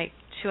out like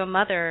to a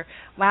mother,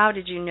 wow,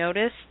 did you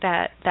notice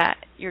that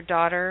your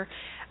daughter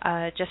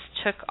just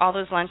took all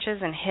those lunches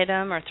and hid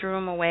them or threw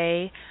them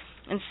away?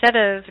 Instead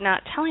of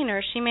not telling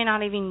her, she may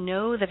not even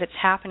know that it's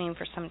happening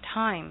for some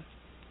time.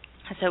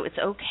 So it's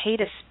okay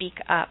to speak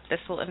up. This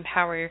will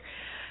empower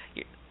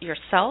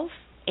yourself,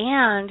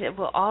 and it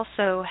will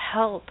also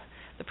help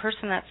the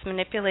person that's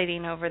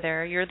manipulating over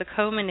there, you're the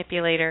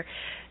co-manipulator,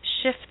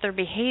 shift their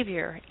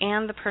behavior,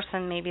 and the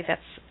person maybe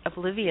that's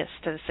oblivious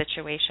to the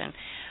situation.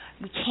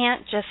 We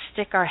can't just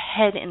stick our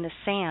head in the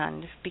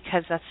sand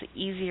because that's the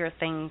easier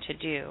thing to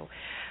do.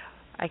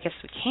 I guess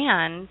we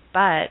can,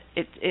 but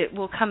it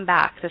will come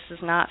back. This is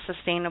not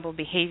sustainable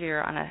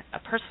behavior on a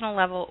personal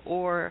level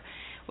or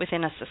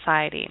within a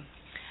society.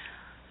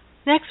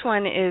 Next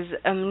one is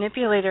a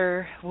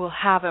manipulator will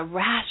have a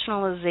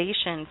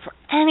rationalization for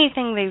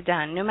anything they've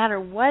done. No matter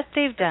what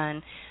they've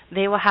done,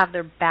 they will have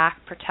their back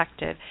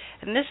protected.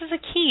 And this is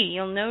a key.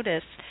 You'll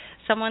notice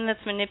someone that's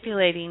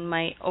manipulating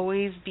might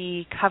always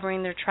be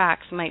covering their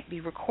tracks, might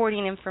be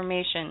recording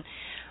information,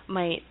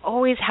 might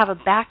always have a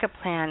backup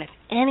plan. If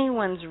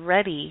anyone's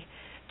ready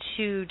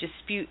to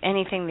dispute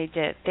anything they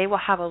did, they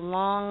will have a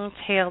long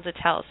tail to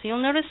tell. So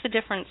you'll notice the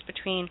difference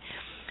between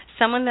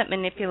someone that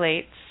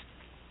manipulates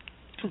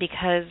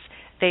because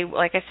they,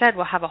 like I said,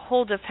 will have a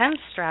whole defense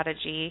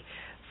strategy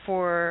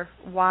for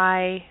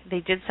why they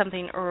did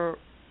something or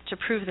to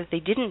prove that they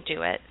didn't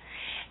do it.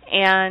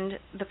 And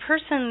the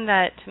person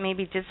that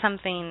maybe did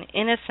something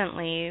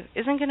innocently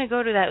isn't going to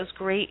go to those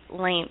great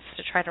lengths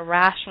to try to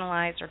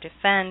rationalize or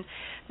defend.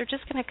 They're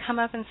just going to come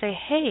up and say,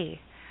 hey,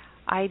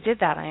 I did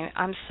that.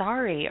 I'm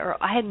sorry. Or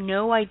I had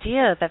no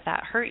idea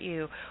that hurt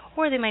you.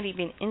 Or they might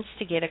even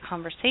instigate a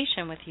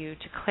conversation with you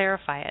to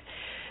clarify it.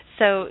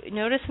 So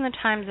notice in the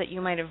times that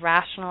you might have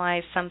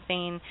rationalized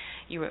something,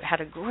 you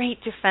had a great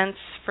defense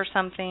for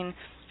something.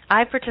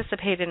 I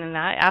participated in that.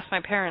 I asked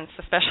my parents,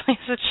 especially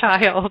as a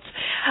child.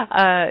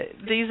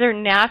 These are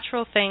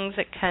natural things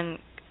that can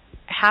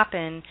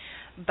happen,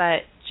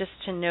 but just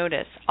to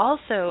notice.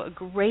 Also, a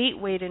great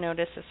way to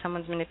notice if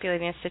someone's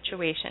manipulating a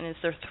situation is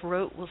their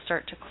throat will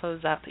start to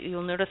close up.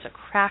 You'll notice a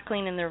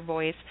crackling in their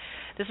voice.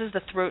 This is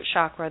the throat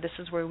chakra. This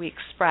is where we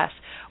express.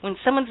 When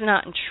someone's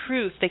not in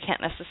truth, they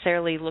can't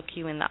necessarily look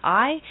you in the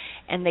eye,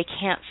 and they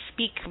can't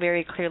speak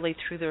very clearly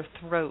through their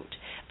throat.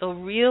 They'll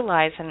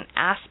realize an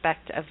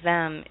aspect of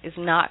them is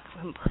not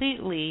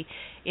completely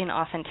in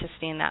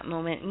authenticity in that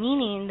moment,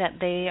 meaning that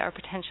they are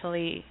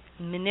potentially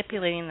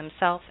manipulating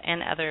themselves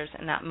and others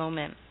in that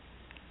moment.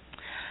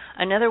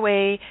 Another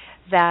way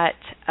that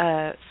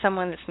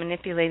someone that's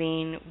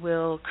manipulating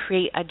will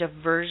create a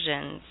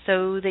diversion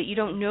so that you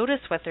don't notice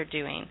what they're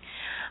doing.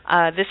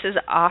 This is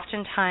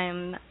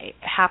oftentimes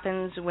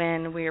happens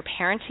when we are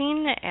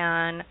parenting,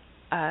 and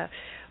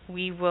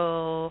we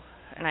will,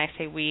 and I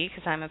say we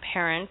because I'm a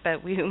parent,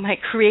 but we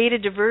might create a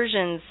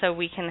diversion so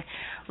we can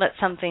let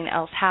something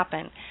else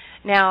happen.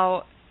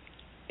 Now,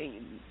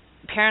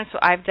 parents,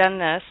 I've done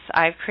this.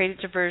 I've created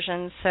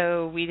diversions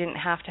so we didn't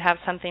have to have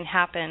something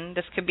happen.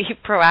 This could be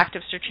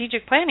proactive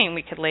strategic planning,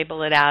 we could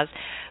label it as.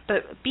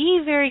 But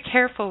be very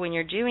careful when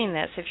you're doing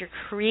this. If you're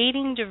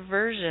creating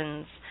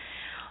diversions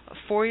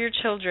for your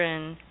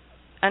children,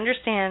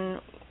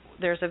 understand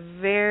there's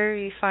a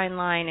very fine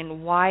line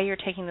in why you're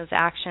taking those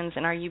actions,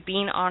 and are you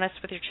being honest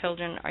with your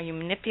children? Are you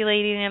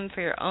manipulating them for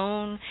your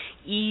own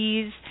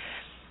ease?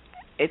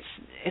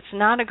 It's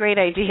not a great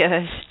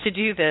idea to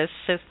do this,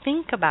 so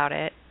think about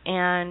it.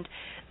 And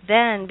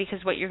then,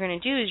 because what you're going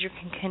to do is you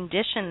can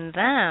condition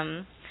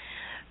them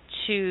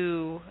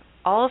to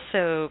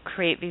also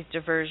create these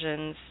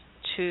diversions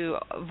to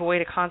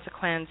avoid a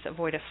consequence,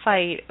 avoid a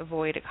fight,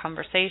 avoid a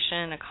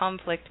conversation, a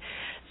conflict.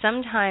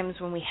 Sometimes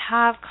when we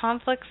have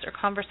conflicts or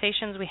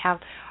conversations, we have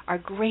our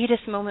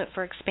greatest moment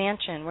for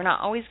expansion. We're not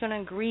always going to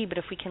agree, but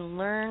if we can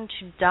learn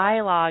to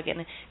dialogue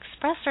and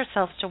express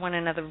ourselves to one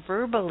another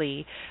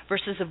verbally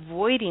versus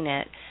avoiding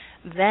it,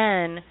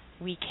 then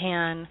we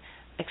can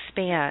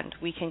expand.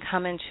 We can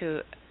come into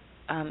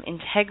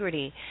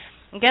integrity.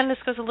 Again, this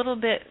goes a little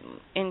bit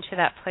into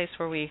that place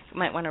where we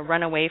might want to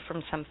run away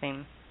from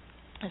something.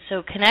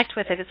 So connect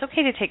with it. It's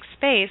okay to take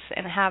space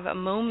and have a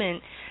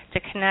moment to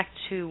connect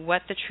to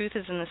what the truth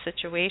is in the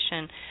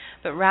situation.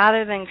 But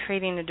rather than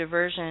creating a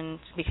diversion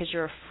because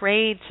you're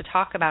afraid to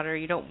talk about it or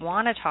you don't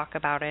want to talk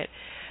about it,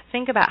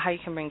 think about how you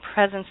can bring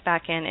presence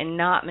back in and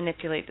not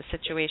manipulate the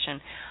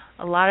situation.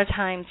 A lot of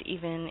times,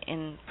 even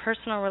in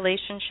personal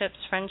relationships,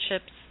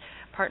 friendships,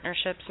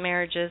 partnerships,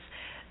 marriages,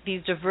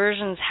 these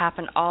diversions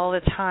happen all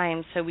the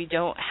time, so we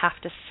don't have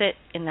to sit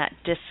in that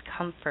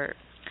discomfort.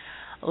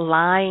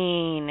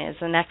 Lying is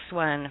the next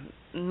one.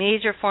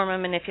 Major form of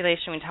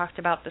manipulation. We talked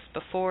about this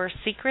before.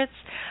 Secrets.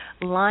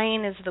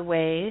 Lying is the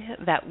way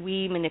that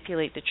we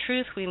manipulate the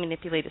truth. We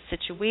manipulate a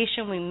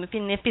situation. We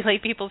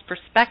manipulate people's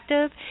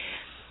perspective.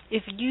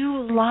 If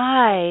you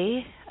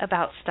lie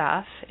about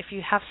stuff, if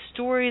you have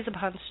stories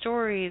upon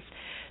stories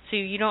so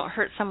you don't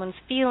hurt someone's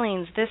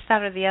feelings, this,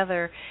 that, or the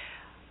other,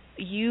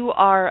 you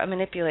are a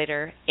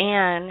manipulator,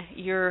 and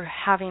you're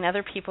having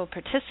other people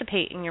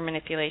participate in your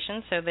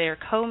manipulation, so they're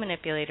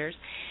co-manipulators.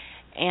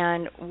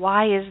 And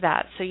why is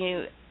that? So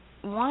you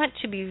want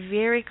to be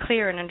very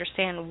clear and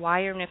understand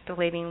why you're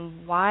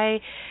manipulating, why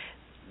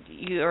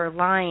you're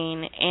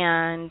lying,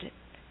 and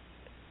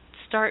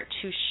start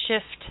to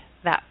shift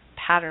that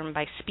pattern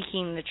by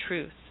speaking the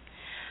truth.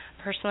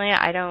 Personally,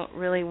 I don't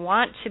really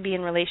want to be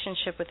in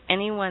relationship with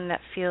anyone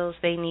that feels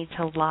they need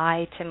to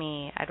lie to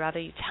me. I'd rather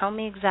you tell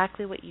me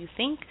exactly what you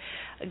think,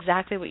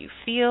 exactly what you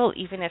feel,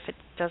 even if it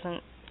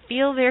doesn't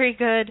feel very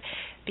good,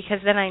 because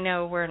then I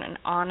know we're in an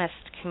honest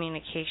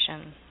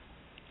communication.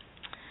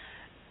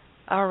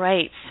 All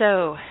right,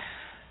 so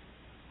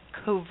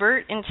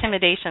covert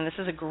intimidation, this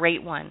is a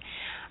great one.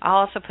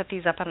 I'll also put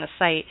these up on the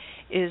site,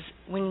 is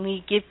when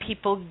we give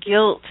people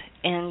guilt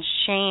and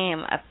shame.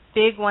 A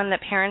big one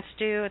that parents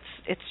do,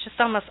 it's just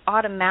almost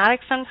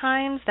automatic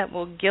sometimes that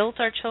we'll guilt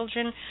our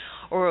children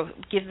or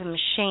give them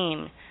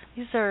shame.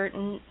 These are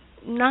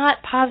not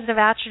positive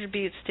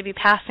attributes to be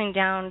passing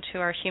down to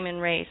our human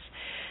race.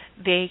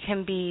 They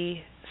can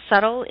be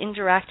subtle,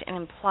 indirect, and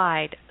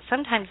implied.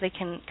 Sometimes they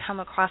can come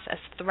across as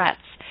threats.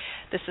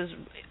 This is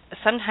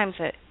sometimes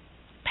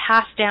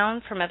passed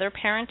down from other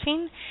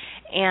parenting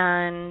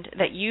and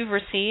that you've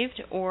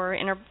received or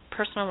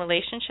interpersonal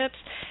relationships.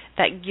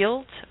 That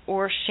guilt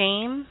or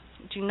shame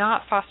do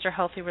not foster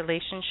healthy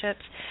relationships.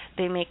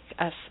 They make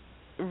us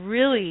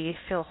really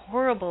feel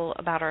horrible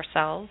about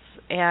ourselves,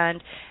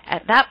 and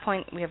at that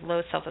point we have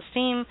low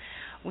self-esteem,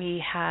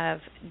 we have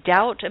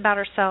doubt about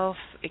ourselves,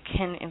 it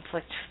can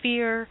inflict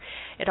fear,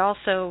 it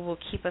also will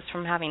keep us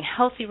from having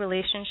healthy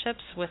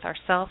relationships with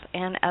ourselves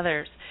and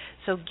others.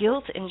 So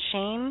guilt and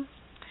shame,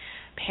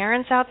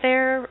 parents out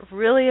there,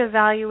 really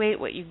evaluate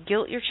what you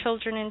guilt your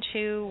children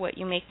into, what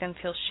you make them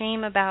feel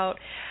shame about.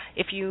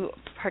 If you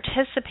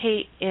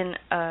participate in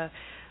a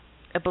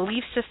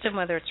belief system,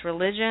 whether it's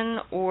religion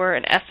or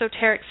an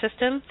esoteric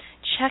system,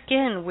 check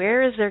in.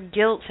 Where is their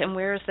guilt and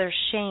where is their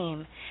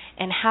shame?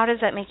 And how does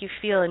that make you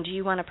feel? And do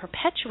you want to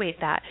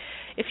perpetuate that?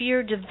 If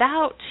you're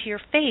devout to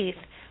your faith,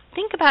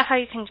 think about how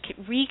you can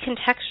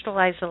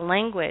recontextualize the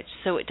language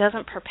so it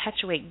doesn't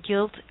perpetuate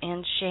guilt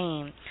and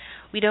shame.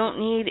 We don't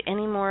need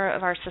any more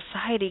of our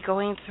society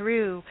going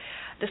through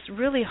this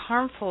really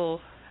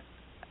harmful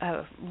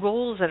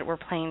roles that we're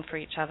playing for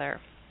each other.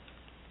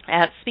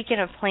 Speaking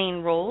of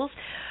playing roles,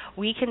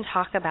 we can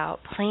talk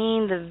about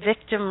playing the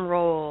victim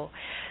role.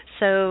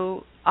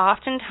 So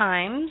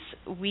oftentimes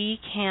we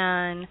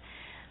can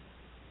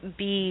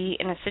be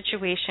in a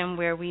situation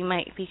where we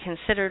might be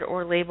considered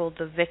or labeled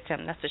the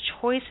victim. That's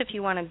a choice if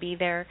you want to be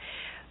there,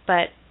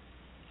 but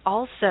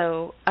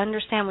also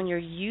understand when you're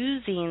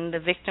using the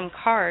victim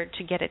card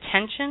to get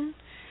attention,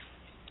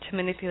 to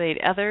manipulate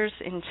others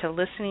into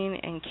listening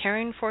and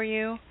caring for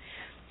you,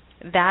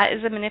 that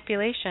is a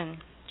manipulation.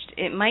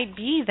 It might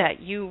be that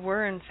you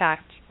were in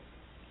fact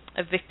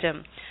a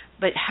victim,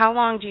 but how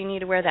long do you need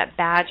to wear that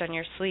badge on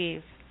your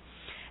sleeve?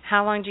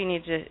 How long do you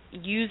need to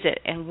use it,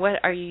 and what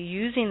are you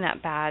using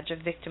that badge of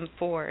victim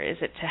for? Is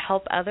it to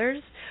help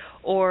others,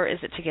 or is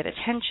it to get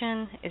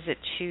attention? Is it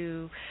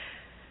to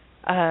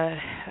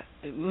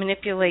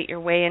manipulate your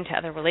way into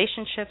other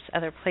relationships,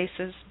 other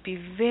places? Be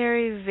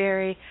very,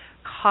 very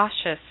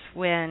cautious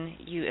when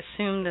you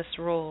assume this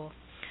role.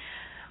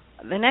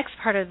 The next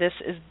part of this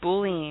is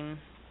bullying.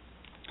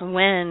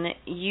 When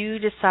you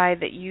decide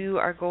that you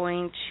are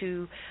going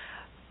to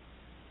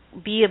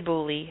be a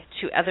bully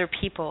to other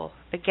people,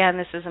 again,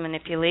 this is a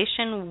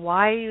manipulation.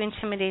 Why are you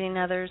intimidating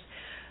others?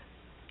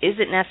 Is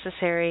it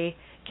necessary?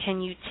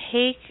 can you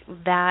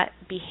take that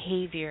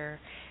behavior,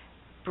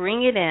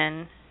 bring it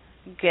in,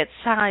 get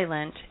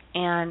silent,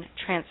 and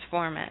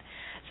transform it?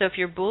 So if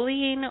you're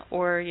bullying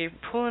or you're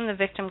pulling the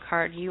victim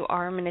card, you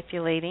are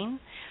manipulating.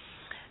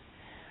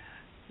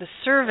 The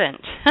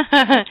servant.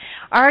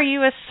 Are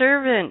you a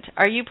servant?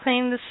 Are you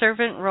playing the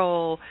servant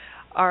role?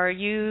 Are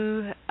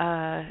you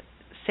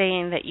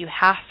saying that you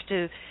have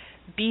to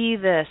be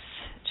this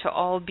to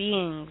all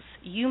beings?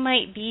 You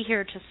might be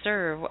here to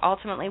serve.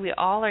 Ultimately, we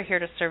all are here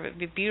to serve. It would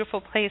be a beautiful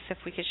place if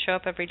we could show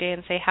up every day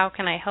and say, how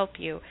can I help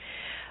you?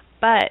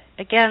 But,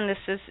 again, this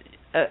is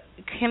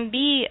can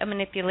be a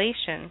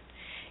manipulation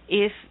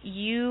if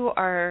you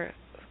are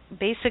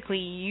basically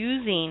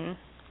using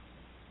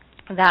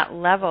that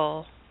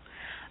level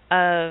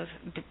of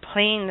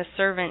playing the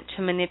servant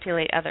to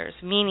manipulate others,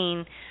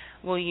 meaning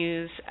we'll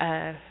use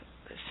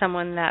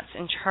someone that's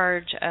in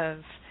charge of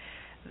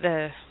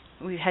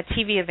we've had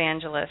TV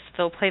evangelists.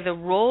 They'll play the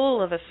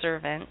role of a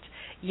servant,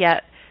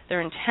 yet their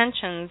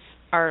intentions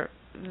are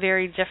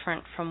very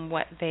different from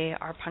what they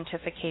are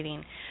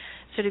pontificating.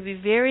 So to be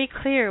very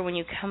clear, when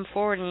you come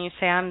forward and you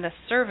say, I'm the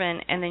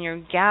servant, and then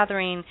you're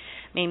gathering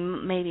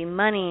maybe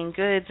money and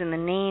goods in the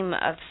name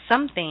of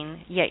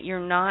something, yet you're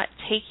not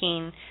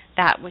taking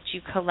that which you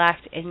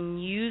collect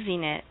and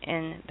using it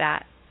in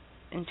that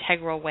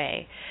integral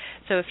way.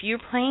 So if you're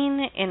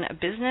playing in a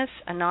business,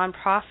 a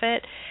nonprofit,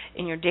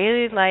 in your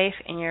daily life,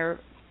 and you're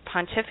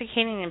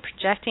pontificating and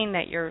projecting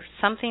that you're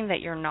something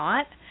that you're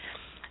not,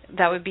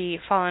 that would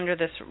fall under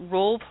this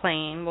role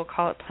playing. We'll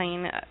call it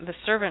playing the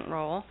servant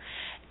role.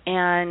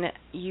 And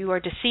you are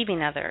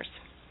deceiving others.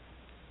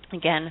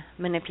 Again,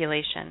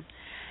 manipulation.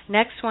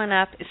 Next one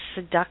up is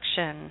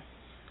seduction.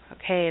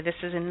 Okay, this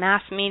is in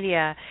mass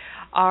media.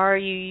 Are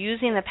you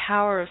using the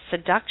power of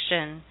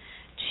seduction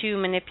to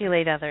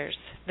manipulate others?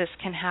 This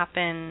can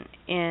happen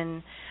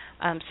in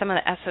some of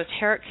the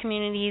esoteric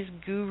communities,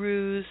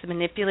 gurus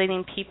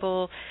manipulating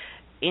people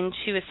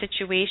into a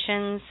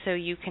situation so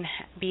you can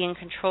be in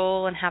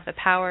control and have the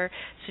power,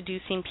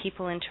 seducing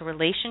people into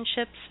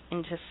relationships,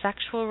 into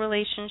sexual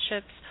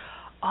relationships.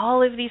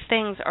 All of these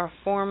things are a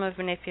form of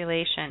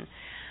manipulation.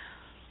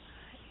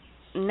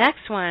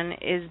 Next one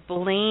is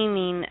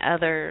blaming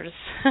others.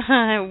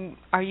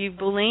 Are you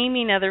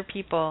blaming other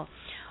people?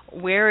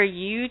 Where are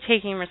you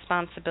taking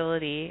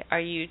responsibility? Are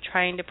you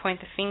trying to point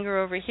the finger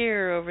over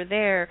here, over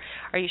there?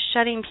 Are you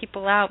shutting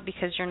people out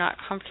because you're not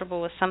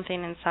comfortable with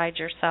something inside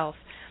yourself?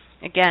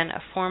 Again, a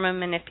form of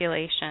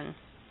manipulation.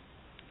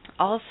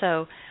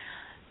 Also,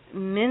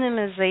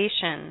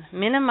 minimization.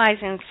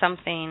 Minimizing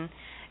something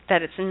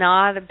that it's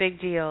not a big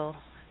deal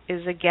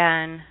is,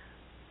 again,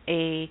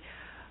 a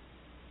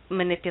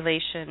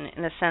manipulation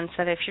in the sense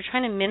that if you're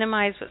trying to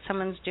minimize what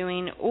someone's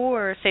doing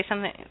or say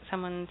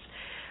someone's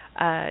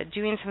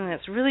doing something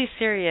that's really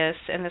serious,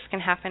 and this can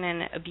happen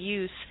in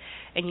abuse,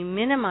 and you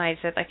minimize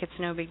it like it's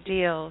no big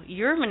deal,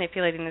 you're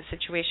manipulating the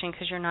situation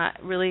because you're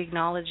not really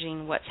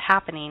acknowledging what's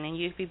happening, and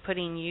you'd be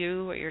putting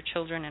you or your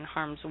children in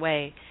harm's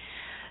way.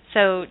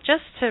 So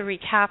just to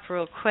recap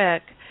real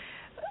quick,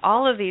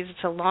 all of these,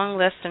 it's a long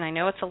list, and I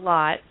know it's a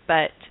lot,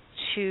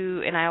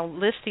 and I'll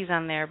list these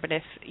on there, but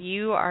if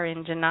you are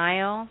in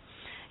denial,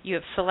 you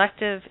have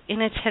selective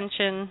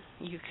inattention,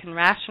 you can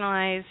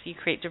rationalize, you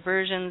create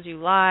diversions, you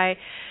lie,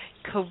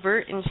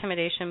 covert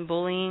intimidation,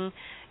 bullying,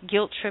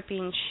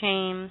 guilt-tripping,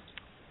 shame,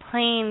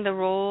 playing the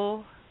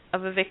role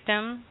of a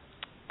victim,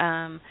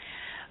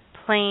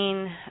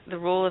 playing the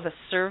role of a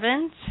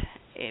servant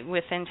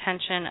with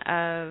intention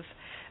of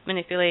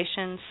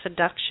manipulation,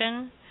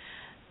 seduction,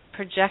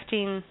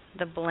 projecting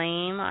the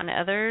blame on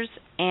others,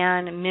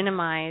 and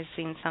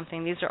minimizing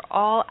something. These are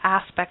all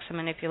aspects of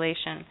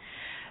manipulation.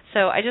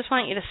 So I just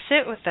want you to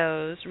sit with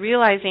those,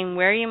 realizing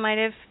where you might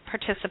have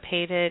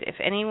participated. If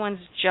anyone's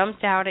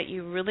jumped out at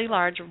you really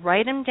large,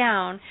 write them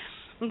down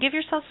and give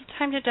yourself some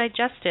time to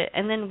digest it,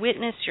 and then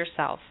witness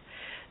yourself.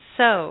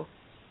 So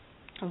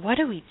what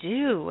do we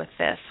do with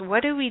this?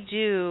 What do we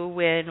do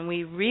when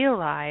we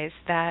realize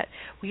that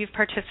we've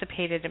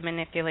participated in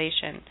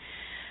manipulation?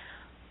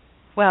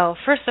 Well,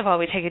 first of all,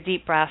 we take a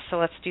deep breath, so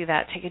let's do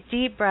that. Take a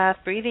deep breath,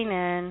 breathing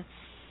in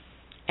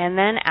and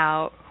then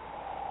out.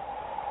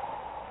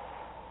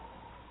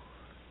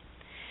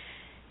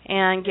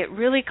 And get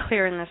really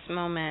clear in this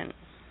moment.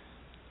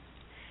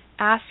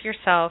 Ask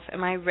yourself,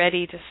 am I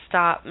ready to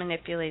stop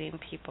manipulating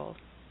people?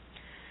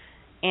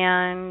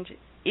 And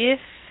if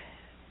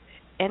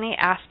any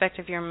aspect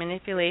of your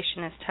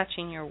manipulation is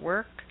touching your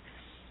work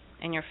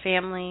and your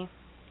family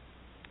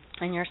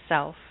and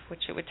yourself,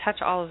 which it would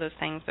touch all of those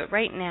things, but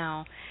right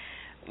now,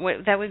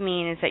 what that would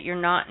mean is that you're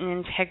not in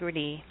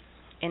integrity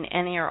in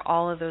any or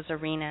all of those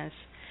arenas.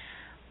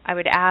 I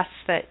would ask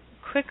that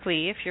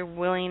quickly, if you're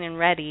willing and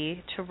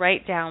ready, to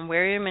write down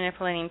where you're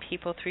manipulating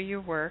people through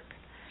your work,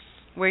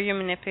 where you're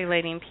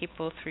manipulating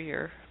people through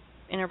your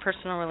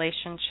interpersonal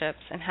relationships,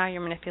 and how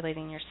you're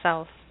manipulating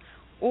yourself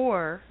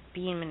or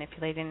being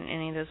manipulated in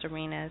any of those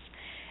arenas,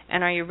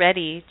 and are you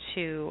ready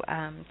to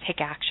take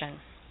action?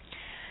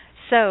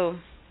 So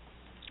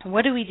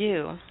what do we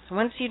do?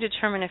 Once you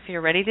determine if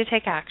you're ready to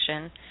take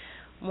action,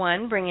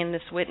 One, bring in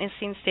this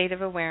witnessing state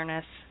of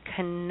awareness.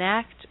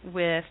 Connect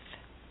with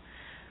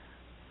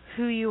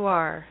who you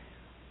are,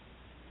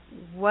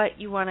 what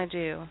you want to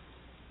do,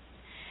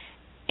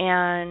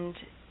 and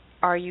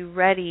are you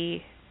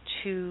ready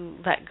to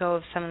let go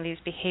of some of these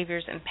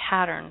behaviors and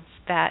patterns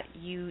that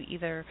you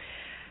either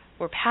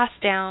were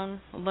passed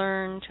down,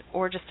 learned,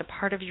 or just a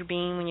part of your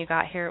being when you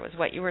got here. It was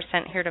what you were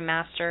sent here to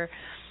master.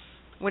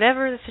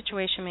 Whatever the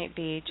situation may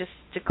be, just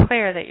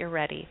declare that you're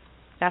ready.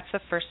 That's the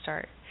first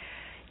start.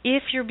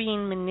 If you're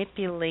being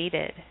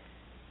manipulated,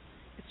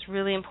 it's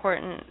really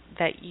important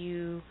that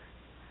you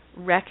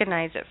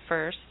recognize it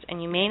first,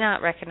 and you may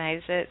not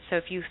recognize it, so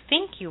if you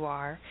think you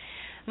are,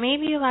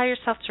 maybe allow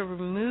yourself to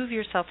remove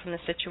yourself from the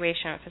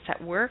situation. If it's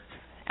at work,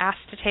 ask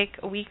to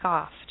take a week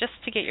off just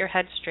to get your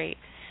head straight.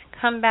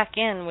 Come back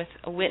in with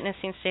a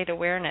witnessing state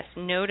awareness.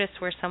 Notice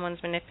where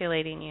someone's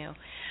manipulating you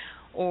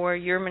or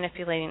you're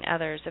manipulating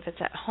others. If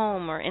it's at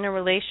home or in a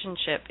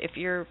relationship, if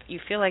you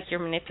feel like you're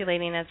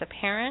manipulating as a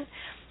parent,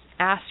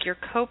 ask your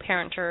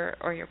co-parenter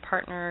or your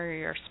partner or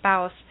your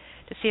spouse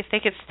to see if they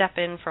could step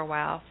in for a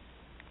while.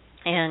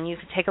 And you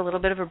can take a little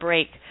bit of a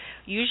break.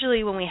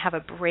 Usually when we have a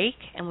break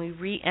and we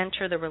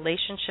re-enter the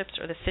relationships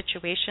or the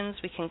situations,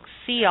 we can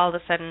see all of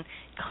a sudden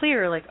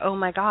clear, like, oh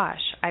my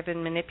gosh, I've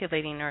been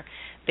manipulating, or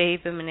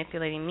they've been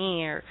manipulating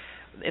me, or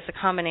it's a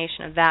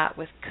combination of that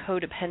with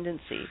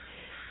codependency.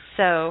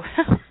 So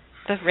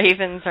the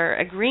ravens are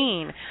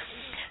agreeing.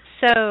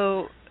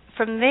 So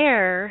from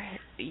there,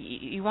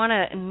 you want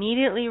to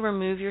immediately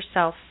remove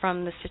yourself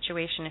from the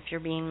situation if you're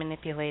being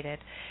manipulated.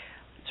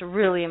 It's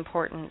really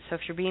important. So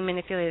if you're being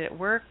manipulated at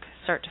work,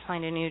 start to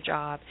find a new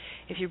job.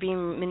 If you're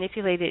being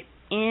manipulated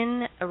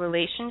in a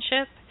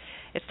relationship,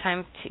 it's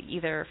time to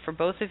either for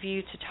both of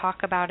you to talk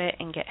about it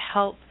and get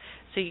help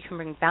so you can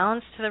bring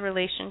balance to the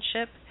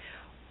relationship,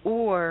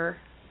 or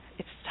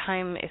it's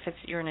time, if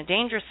you're in a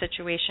dangerous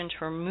situation,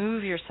 to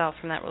remove yourself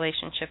from that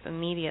relationship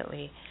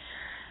immediately.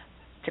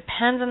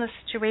 Depends on the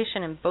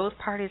situation, and both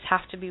parties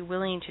have to be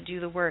willing to do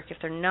the work. If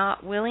they're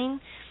not willing,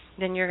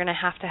 then you're going to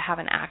have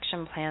an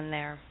action plan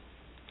there.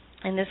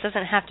 And this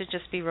doesn't have to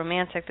just be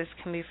romantic. This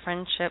can be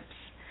friendships.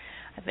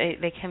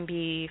 They can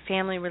be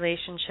family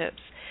relationships.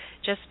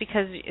 Just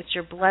because it's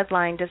your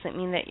bloodline doesn't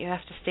mean that you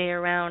have to stay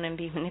around and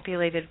be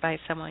manipulated by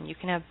someone. You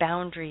can have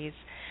boundaries.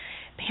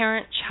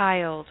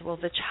 Parent-child. Well,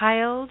 the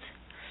child,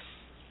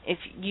 if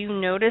you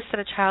notice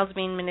that a child's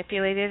being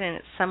manipulated and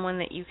it's someone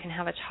that you can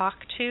have a talk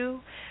to,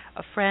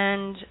 a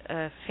friend,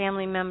 a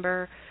family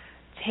member,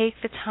 take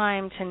the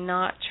time to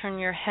not turn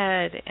your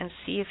head and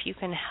see if you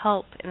can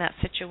help in that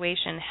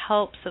situation.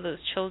 Help so those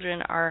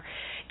children are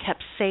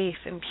kept safe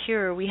and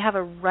pure. We have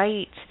a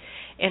right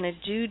and a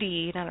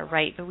duty, not a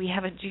right, but we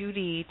have a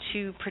duty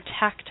to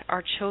protect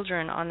our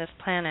children on this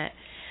planet.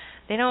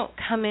 They don't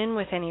come in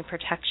with any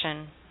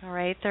protection, all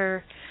right?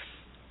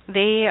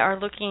 They are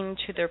looking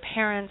to their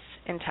parents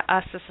and to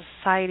us as a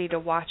society to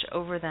watch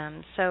over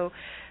them. So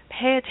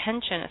pay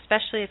attention,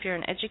 especially if you're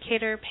an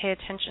educator. Pay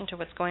attention to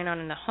what's going on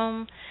in the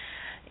home.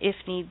 If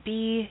need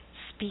be,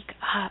 speak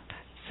up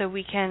so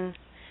we can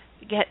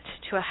get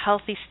to a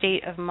healthy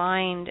state of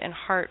mind and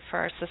heart for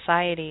our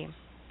society.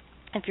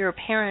 If you're a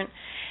parent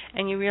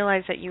and you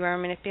realize that you are a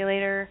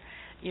manipulator,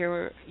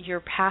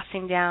 you're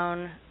passing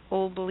down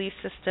old belief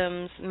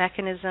systems,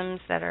 mechanisms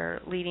that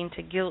are leading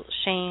to guilt,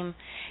 shame,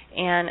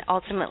 and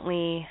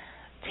ultimately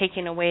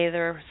taking away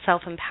their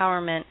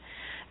self-empowerment,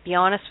 be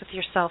honest with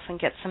yourself and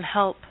get some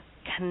help.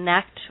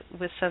 Connect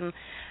with some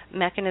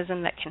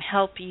mechanism that can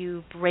help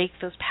you break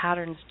those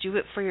patterns. Do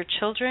it for your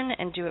children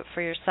and do it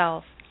for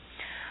yourself.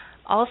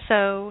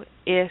 Also,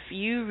 if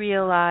you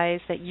realize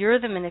that you're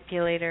the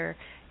manipulator,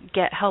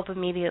 get help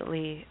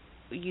immediately.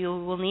 You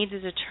will need to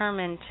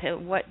determine to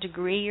what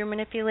degree you're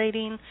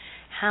manipulating,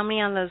 how many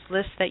on those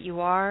lists that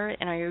you are,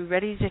 and are you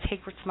ready to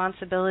take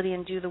responsibility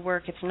and do the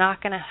work. It's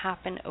not going to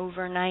happen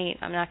overnight.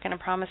 I'm not going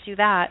to promise you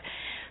that.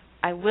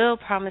 I will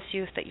promise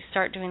you that you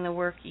start doing the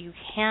work, you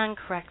can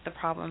correct the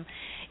problem.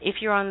 If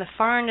you're on the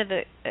far end of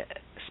the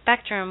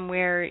spectrum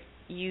where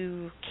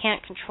you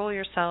can't control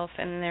yourself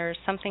and there's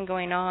something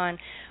going on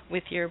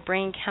with your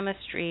brain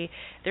chemistry,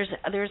 there's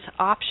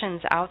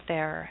options out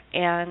there,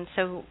 and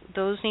so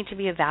those need to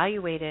be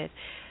evaluated.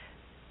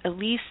 At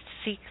least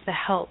seek the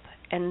help,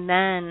 and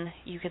then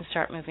you can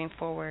start moving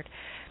forward.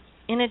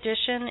 In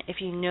addition, if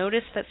you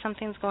notice that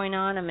something's going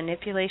on, a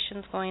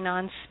manipulation's going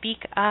on, speak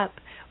up.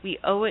 We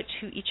owe it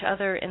to each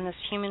other in this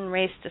human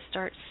race to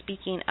start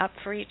speaking up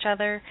for each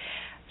other,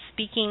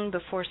 speaking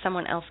before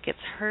someone else gets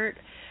hurt.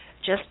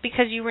 Just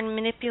because you were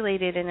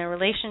manipulated in a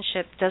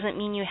relationship doesn't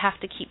mean you have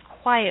to keep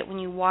quiet when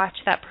you watch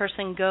that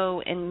person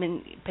go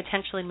and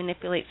potentially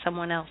manipulate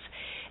someone else.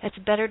 It's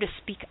better to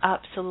speak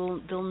up so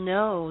they'll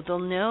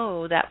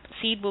know that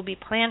seed will be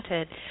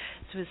planted.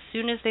 So as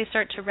soon as they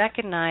start to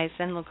recognize,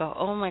 then they'll go,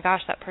 oh my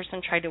gosh, that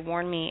person tried to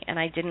warn me and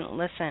I didn't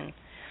listen.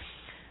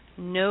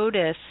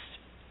 Notice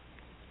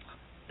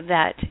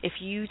that if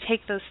you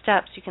take those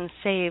steps, you can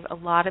save a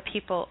lot of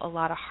people a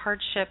lot of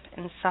hardship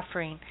and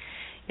suffering.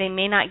 They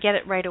may not get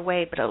it right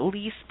away, but at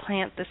least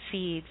plant the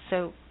seed.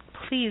 So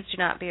please do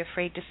not be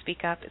afraid to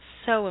speak up. It's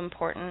so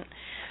important.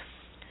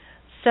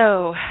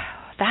 So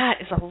that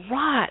is a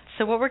lot.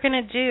 So what we're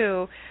going to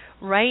do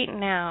right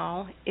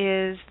now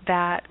is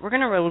that we're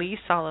going to release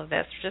all of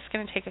this. We're just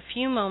going to take a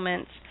few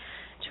moments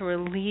to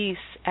release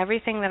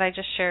everything that I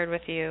just shared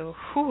with you.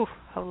 Whew,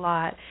 a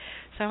lot.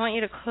 So I want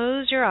you to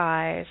close your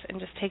eyes and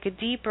just take a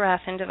deep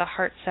breath into the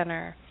heart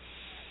center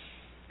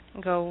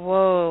and go,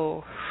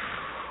 whoa.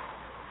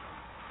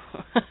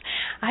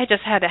 I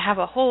just had to have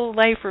a whole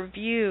life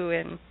review,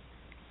 and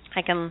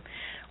I can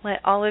let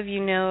all of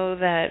you know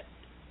that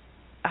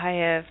I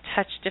have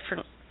touched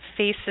different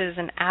faces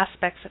and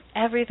aspects of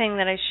everything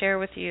that I share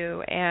with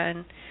you,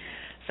 and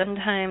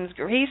sometimes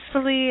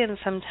gracefully and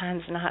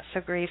sometimes not so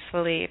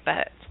gracefully.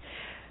 But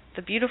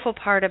the beautiful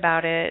part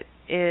about it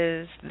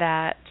is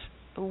that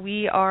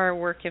we are a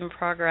work in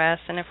progress,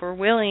 and if we're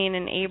willing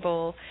and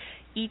able,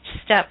 each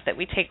step that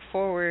we take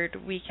forward,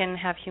 we can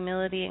have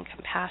humility and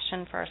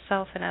compassion for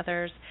ourselves and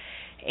others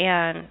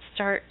and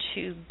start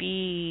to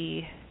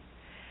be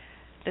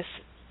this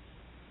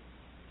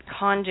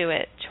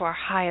conduit to our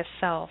highest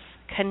self,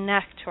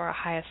 connect to our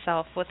highest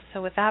self.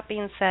 So with that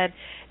being said,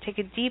 take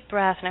a deep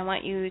breath, and I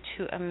want you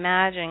to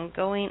imagine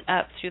going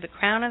up through the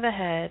crown of the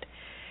head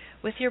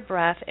with your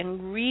breath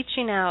and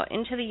reaching out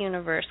into the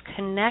universe,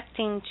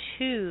 connecting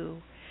to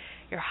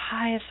your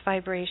highest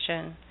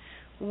vibration,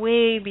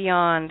 way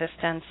beyond this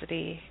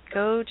density.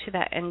 Go to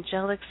that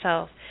angelic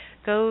self.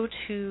 Go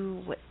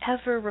to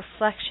whatever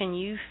reflection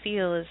you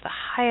feel is the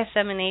highest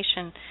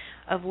emanation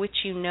of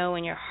which you know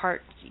in your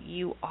heart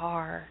you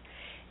are,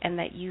 and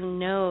that you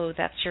know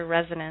that's your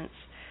resonance.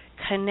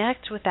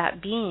 Connect with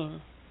that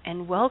being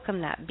and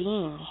welcome that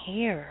being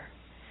here.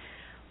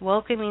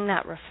 Welcoming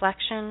that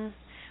reflection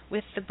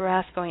with the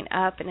breath going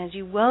up, and as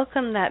you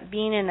welcome that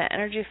being in the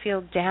energy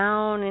field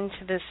down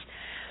into this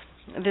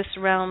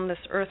realm, this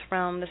earth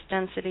realm, this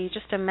density,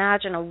 just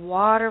imagine a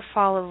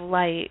waterfall of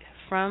light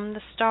from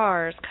the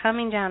stars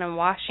coming down and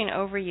washing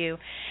over you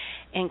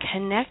and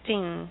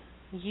connecting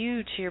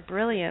you to your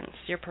brilliance,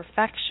 your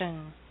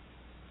perfection,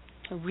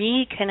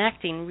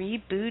 reconnecting,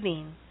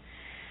 rebooting,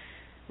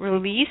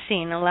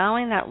 releasing,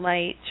 allowing that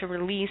light to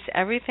release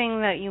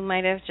everything that you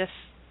might have just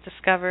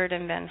discovered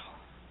and been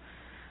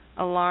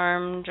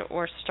alarmed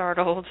or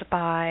startled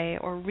by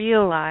or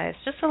realized.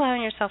 Just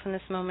allowing yourself in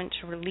this moment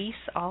to release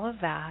all of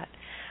that,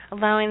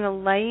 allowing the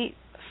light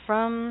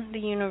from the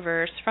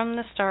universe, from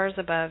the stars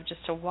above,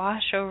 just to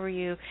wash over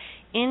you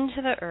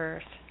into the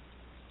earth.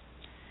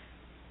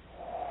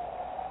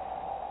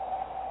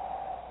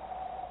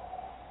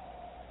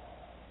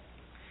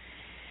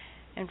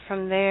 And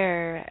from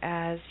there,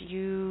 as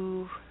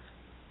you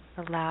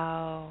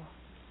allow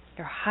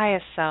your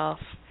highest self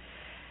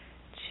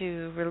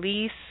to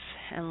release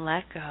and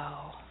let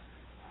go,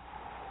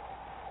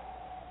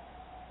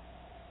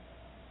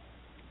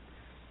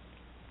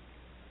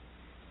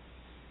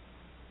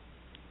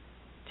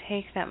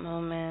 take that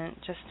moment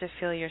just to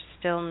feel your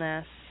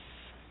stillness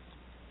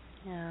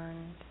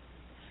and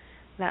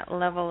that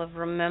level of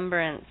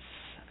remembrance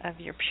of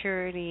your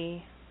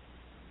purity,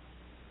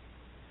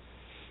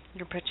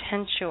 your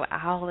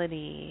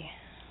potentiality,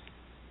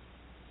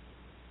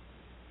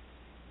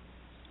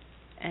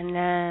 and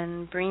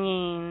then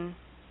bringing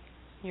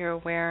your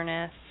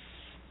awareness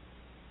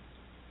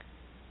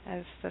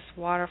as this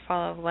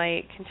waterfall of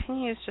light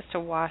continues just to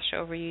wash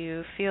over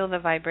you. Feel the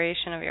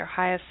vibration of your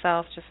highest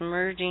self just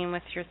merging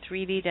with your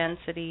 3D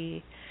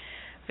density.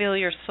 Feel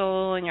your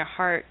soul and your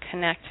heart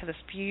connect to this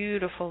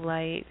beautiful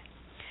light.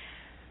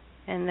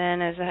 And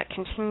then as that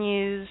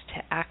continues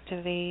to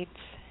activate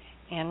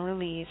and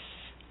release,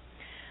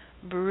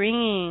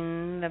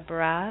 bringing the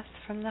breath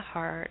from the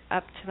heart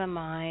up to the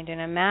mind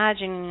and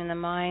imagining in the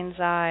mind's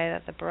eye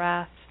that the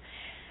breath,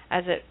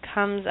 as it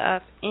comes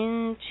up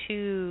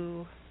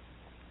into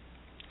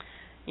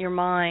your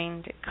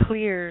mind, it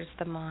clears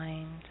the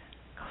mind,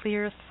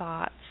 clear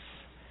thoughts.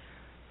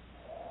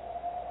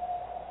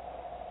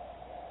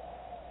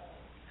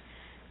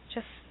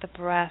 Just the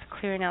breath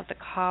clearing out the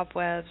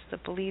cobwebs, the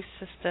belief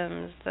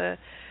systems, the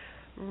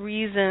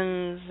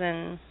reasons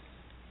and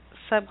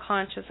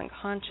subconscious and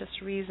conscious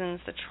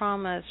reasons, the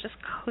traumas, just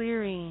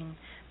clearing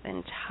the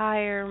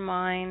entire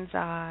mind's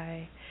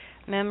eye,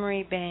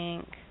 memory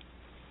bank,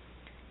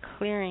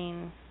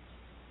 clearing.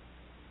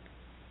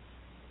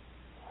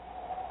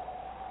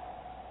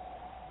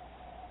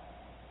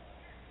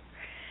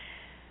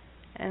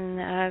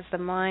 And as the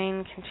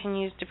mind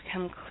continues to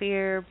become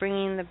clear,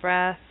 bringing the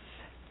breath,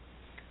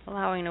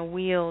 allowing a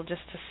wheel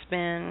just to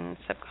spin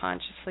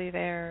subconsciously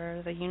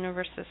there. The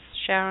universe is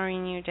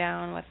showering you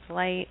down with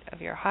light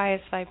of your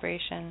highest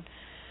vibration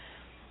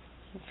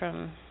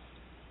from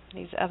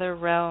these other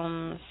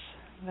realms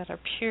that are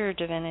pure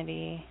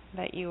divinity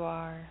that you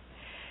are.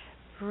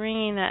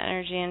 Bringing that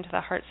energy into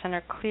the heart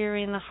center,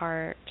 clearing the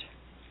heart.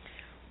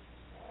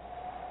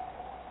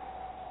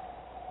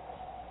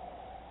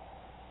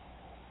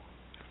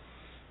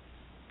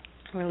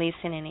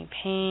 Releasing any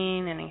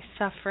pain, any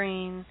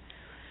suffering.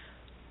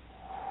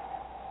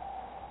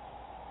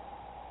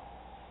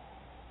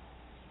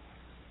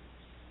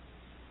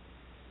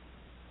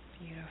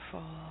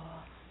 Beautiful.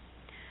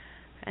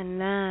 And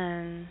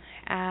then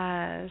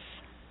as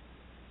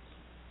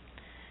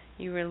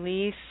you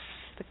release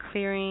the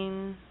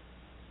clearing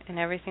and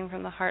everything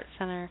from the heart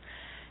center,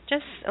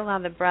 just allow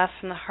the breath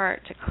from the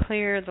heart to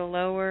clear the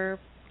lower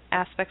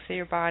aspects of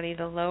your body,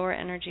 the lower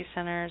energy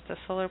centers, the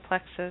solar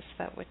plexus,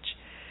 that which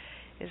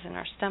is in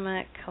our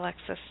stomach,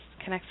 connects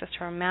us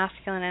to our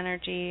masculine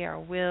energy, our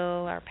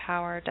will, our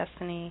power, our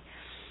destiny.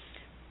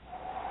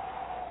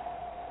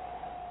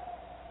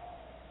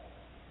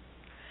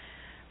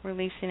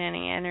 Releasing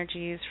any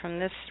energies from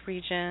this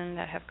region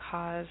that have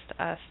caused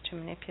us to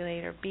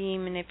manipulate or be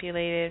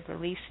manipulated,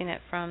 releasing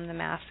it from the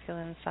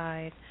masculine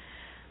side,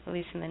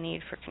 releasing the need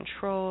for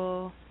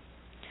control.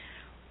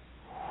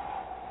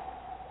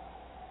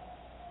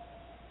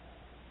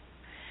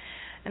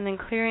 And then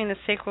clearing the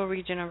sacral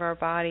region of our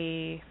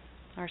body,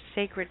 our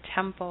sacred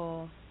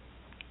temple,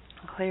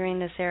 clearing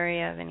this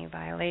area of any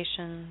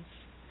violations,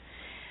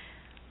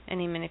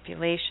 any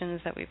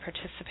manipulations that we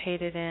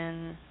participated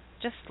in,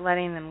 just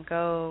letting them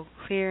go,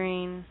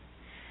 clearing,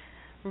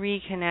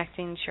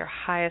 reconnecting to your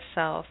highest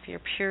self,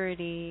 your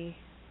purity,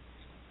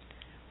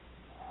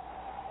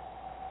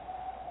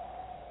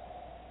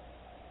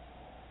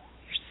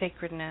 your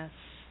sacredness,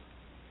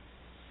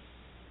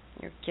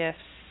 your gifts.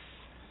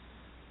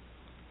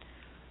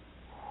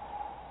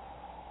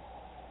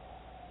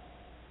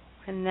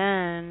 And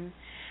then,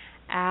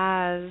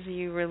 as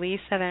you release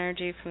that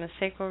energy from the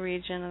sacral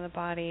region of the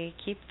body,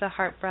 keep the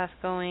heart breath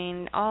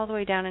going all the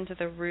way down into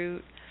the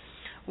root,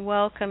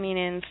 welcoming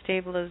in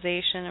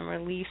stabilization and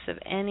release of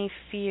any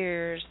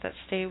fears that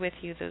stay with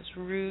you, those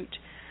root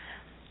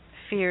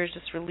fears,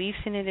 just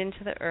releasing it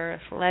into the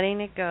earth, letting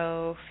it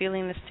go,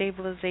 feeling the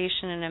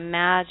stabilization and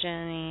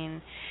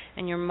imagining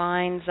in your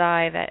mind's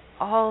eye that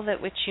all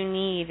that which you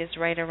need is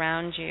right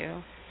around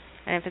you.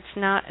 And if it's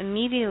not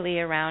immediately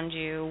around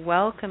you,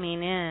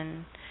 welcoming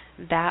in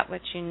that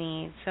which you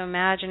need. So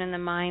imagine in the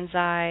mind's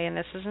eye, and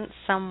this isn't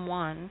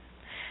someone,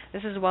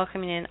 this is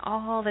welcoming in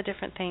all the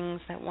different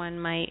things that one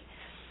might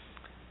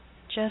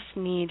just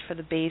need for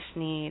the base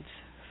needs: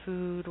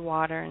 food,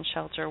 water, and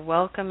shelter.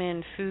 Welcome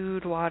in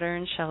food, water,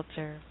 and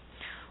shelter.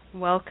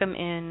 Welcome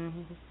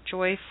in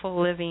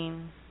joyful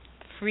living,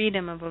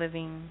 freedom of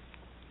living.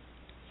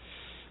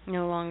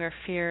 No longer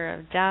fear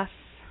of death,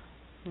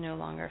 no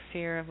longer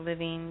fear of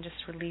living, just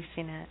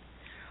releasing it.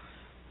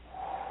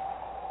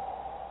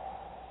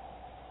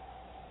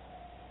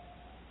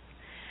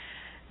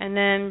 And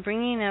then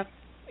bringing up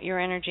your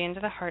energy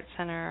into the heart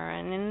center,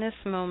 and in this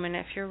moment,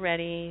 if you're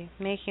ready,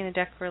 making a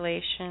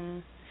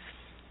declaration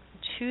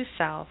to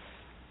self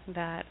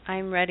that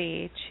I'm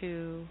ready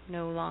to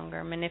no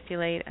longer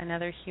manipulate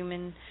another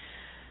human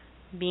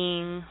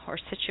being or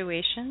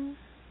situation,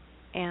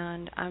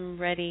 and I'm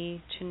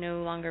ready to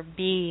no longer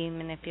be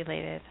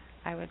manipulated.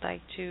 I would like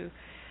to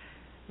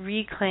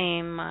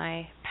reclaim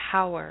my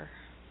power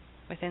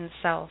within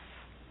self,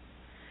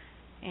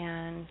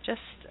 and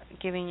just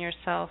giving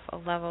yourself a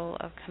level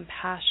of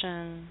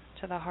compassion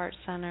to the heart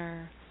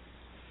center.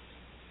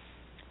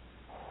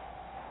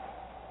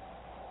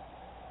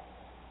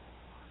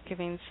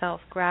 Giving self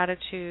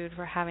gratitude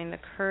for having the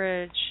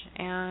courage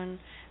and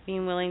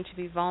being willing to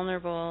be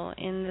vulnerable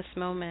in this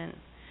moment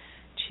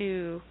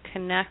to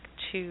connect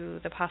to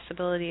the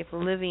possibility of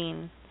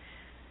living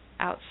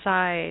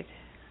outside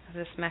of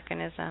this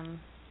mechanism.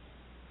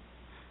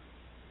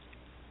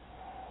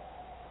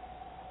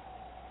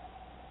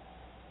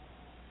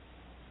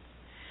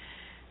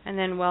 And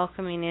then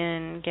welcoming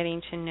in,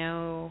 getting to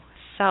know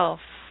self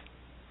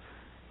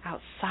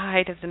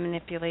outside of the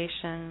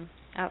manipulation,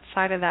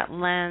 outside of that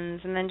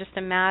lens. And then just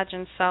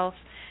imagine self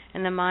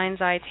in the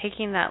mind's eye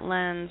taking that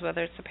lens,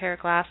 whether it's a pair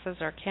of glasses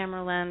or a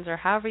camera lens or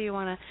however you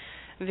want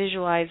to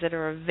visualize it,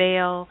 or a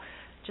veil.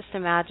 Just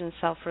imagine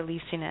self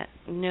releasing it.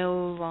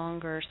 No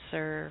longer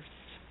serves.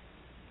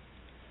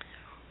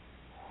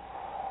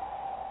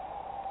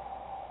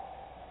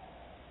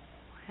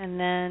 And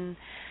then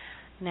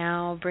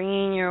now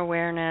bringing your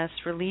awareness,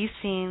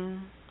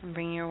 releasing, and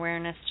bringing your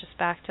awareness just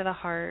back to the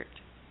heart.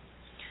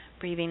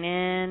 Breathing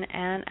in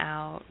and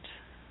out.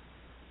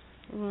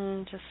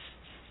 Just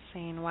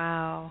saying,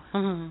 wow.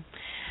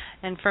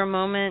 And for a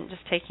moment,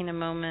 just taking a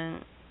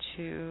moment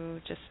to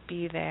just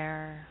be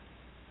there.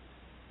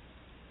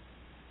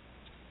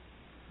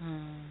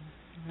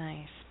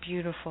 Nice,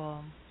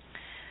 beautiful.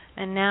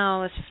 And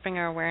now let's just bring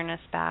our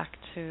awareness back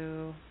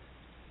to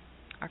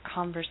our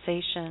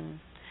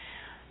conversation.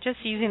 Just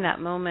using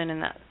that moment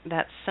and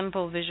that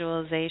simple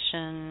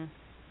visualization,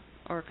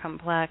 or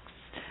complex,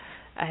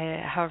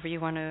 however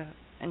you want to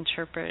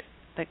interpret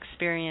the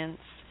experience,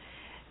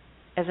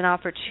 as an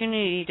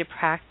opportunity to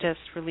practice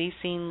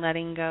releasing,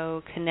 letting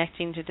go,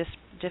 connecting to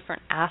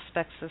different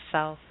aspects of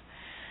self,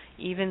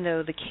 even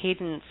though the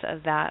cadence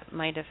of that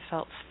might have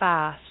felt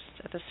fast.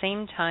 At the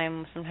same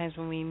time, sometimes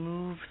when we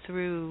move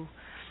through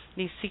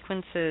these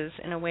sequences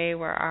in a way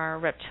where our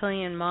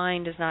reptilian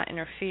mind does not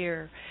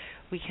interfere,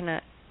 we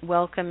can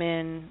welcome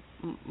in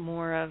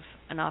more of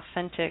an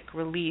authentic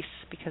release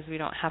because we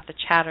don't have the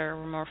chatter.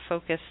 We're more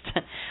focused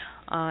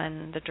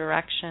on the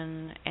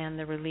direction and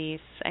the release.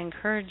 I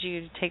encourage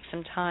you to take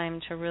some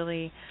time to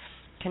really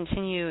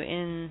continue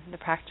in the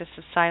practice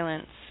of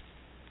silence.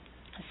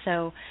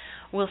 So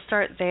we'll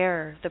start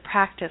there. The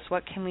practice,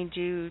 what can we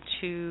do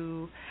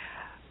to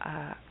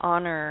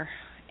honor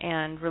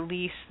and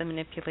release the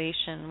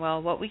manipulation?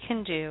 Well, what we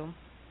can do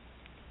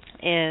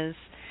is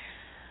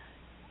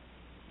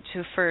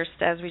to first,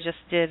 as we just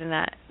did in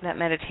that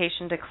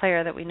meditation,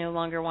 declare that we no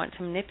longer want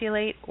to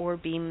manipulate or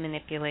be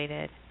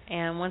manipulated.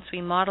 And once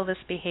we model this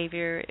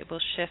behavior, it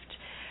will shift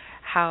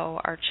how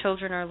our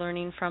children are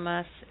learning from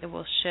us. It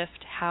will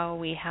shift how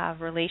we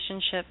have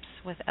relationships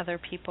with other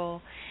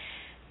people.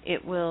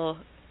 It will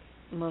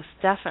most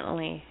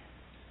definitely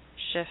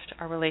shift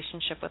our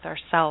relationship with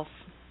ourselves.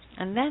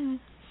 And then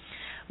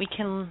we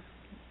can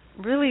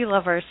really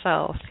love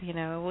ourselves. You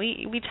know,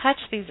 we touch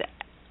these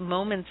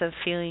moments of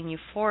feeling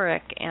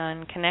euphoric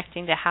and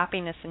connecting to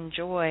happiness and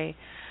joy,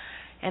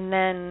 and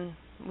then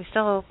we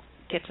still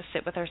get to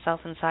sit with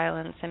ourselves in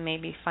silence and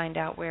maybe find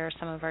out where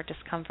some of our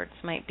discomforts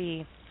might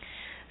be.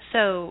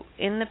 So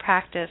in the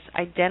practice,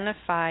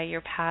 identify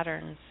your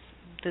patterns.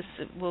 This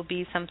will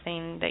be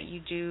something that you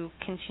do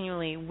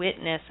continually.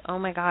 Witness, oh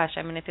my gosh,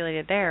 I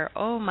manipulated there.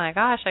 Oh my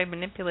gosh, I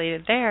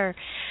manipulated there.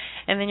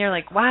 And then you're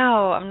like,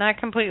 wow, I'm not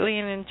completely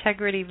in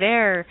integrity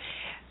there.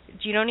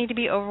 You don't need to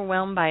be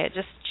overwhelmed by it.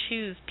 Just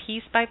choose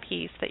piece by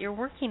piece that you're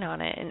working on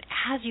it. And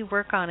as you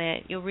work on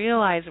it, you'll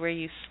realize where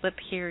you slip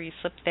here, you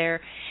slip there,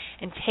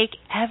 and take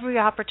every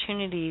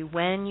opportunity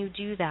when you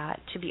do that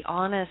to be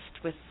honest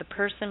with the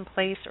person,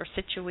 place, or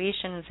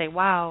situation and say,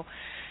 wow,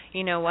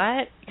 you know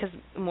what? Because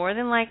more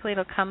than likely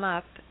it'll come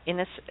up in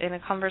a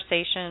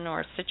conversation,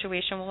 or a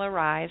situation will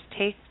arise.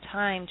 Take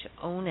time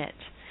to own it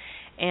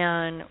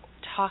and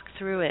talk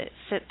through it.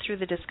 Sit through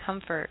the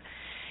discomfort.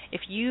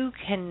 If you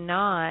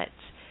cannot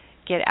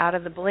get out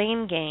of the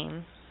blame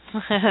game,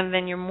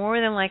 then you're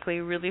more than likely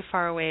really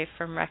far away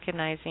from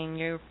recognizing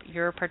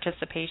your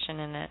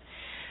participation in it.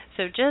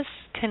 So just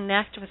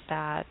connect with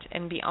that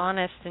and be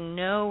honest and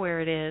know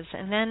where it is,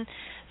 and then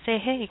say,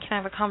 hey, can I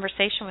have a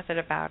conversation with it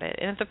about it?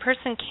 And if the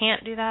person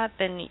can't do that,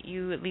 then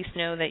you at least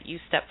know that you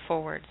step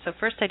forward. So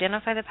first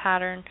identify the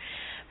pattern,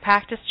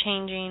 practice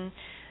changing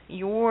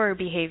your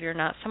behavior,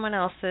 not someone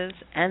else's,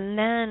 and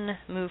then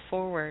move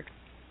forward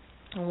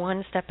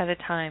one step at a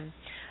time.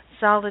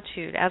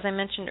 Solitude, as I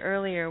mentioned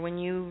earlier, when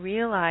you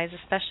realize,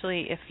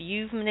 especially if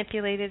you've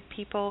manipulated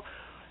people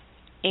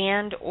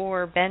and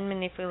or been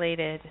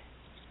manipulated,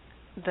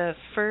 the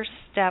first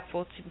step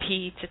will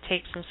be to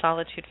take some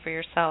solitude for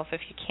yourself.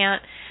 If you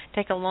can't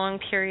take a long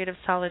period of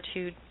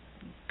solitude,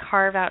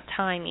 carve out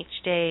time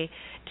each day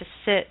to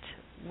sit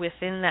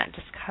within that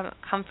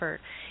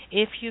discomfort.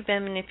 If you've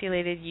been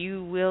manipulated,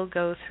 you will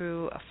go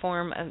through a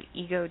form of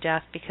ego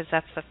death, because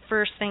that's the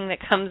first thing that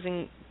comes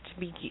in to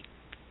be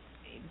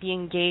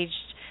engaged.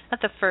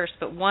 Not the first,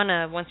 but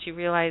once you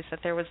realize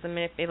that there was the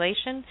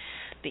manipulation,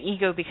 the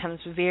ego becomes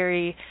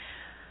very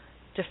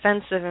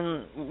defensive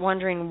and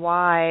wondering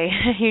why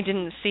you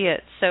didn't see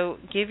it. So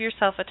give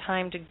yourself a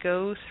time to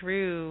go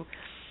through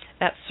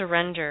that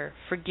surrender.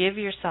 Forgive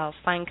yourself.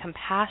 Find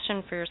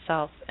compassion for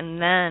yourself.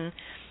 And then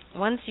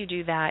once you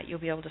do that, you'll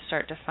be able to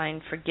start to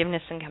find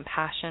forgiveness and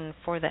compassion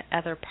for the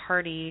other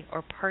party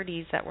or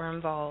parties that were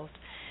involved.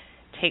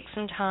 Take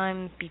some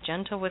time. Be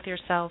gentle with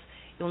yourself.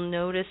 You'll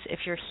notice if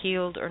you're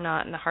healed or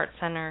not in the heart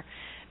center,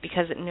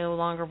 because it no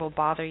longer will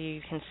bother you.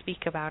 You can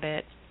speak about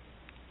it,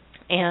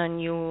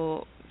 and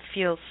you'll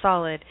feel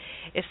solid.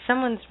 If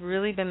someone's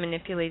really been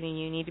manipulating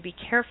you, you need to be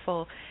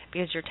careful,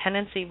 because your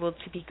tendency will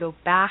to be go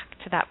back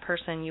to that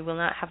person. You will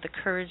not have the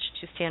courage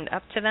to stand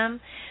up to them.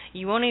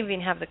 You won't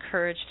even have the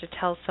courage to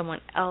tell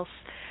someone else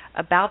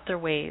about their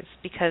ways,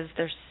 because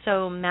they're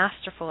so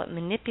masterful at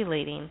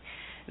manipulating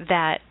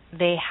that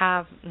they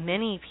have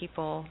many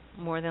people,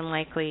 more than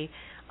likely,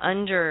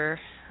 under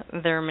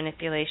their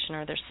manipulation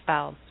or their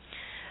spell.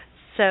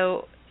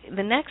 So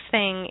the next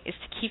thing is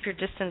to keep your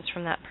distance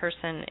from that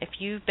person. If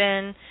you've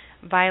been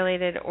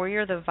violated or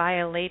you're the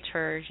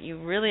violator,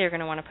 you really are going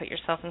to want to put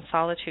yourself in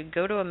solitude.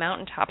 Go to a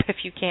mountaintop if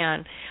you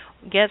can.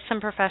 Get some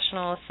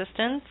professional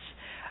assistance.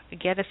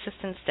 Get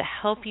assistance to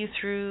help you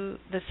through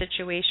the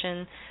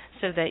situation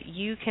so that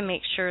you can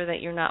make sure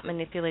that you're not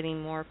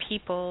manipulating more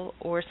people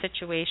or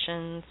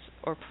situations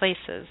or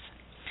places.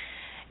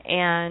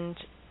 And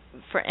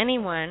for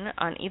anyone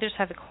on either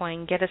side of the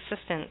coin, get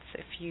assistance.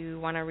 If you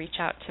want to reach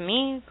out to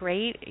me,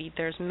 great.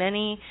 There's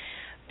many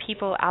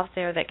people out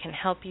there that can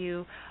help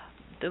you.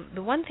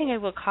 The one thing I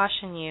will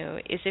caution you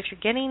is, if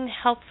you're getting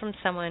help from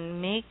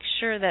someone, make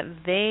sure that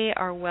they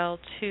are well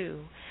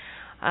too.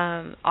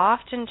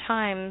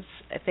 Oftentimes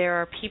there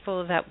are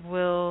people that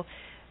will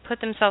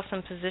put themselves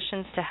in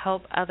positions to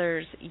help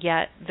others,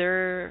 yet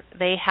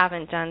they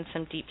haven't done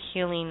some deep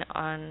healing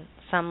on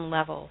some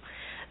level.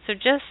 So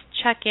just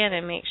check in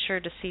and make sure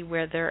to see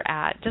where they're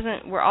at.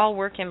 We're all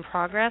work in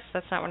progress,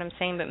 that's not what I'm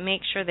saying, but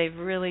make sure they've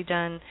really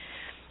done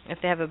if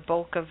they have a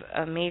bulk of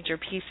a major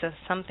piece of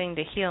something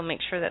to heal, make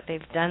sure that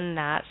they've done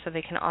that so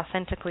they can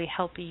authentically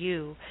help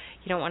you.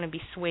 You don't want to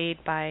be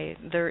swayed by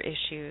their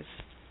issues.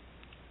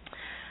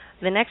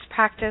 The next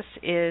practice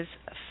is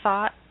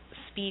thought,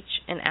 speech,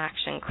 and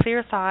action.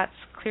 Clear thoughts,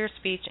 clear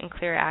speech, and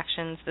clear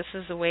actions. This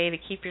is a way to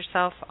keep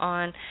yourself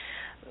on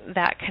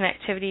that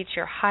connectivity to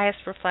your highest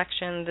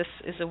reflection. This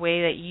is a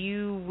way that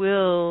you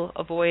will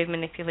avoid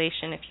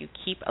manipulation if you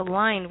keep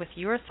aligned with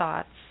your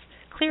thoughts,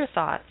 clear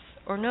thoughts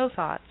or no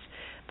thoughts,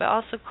 but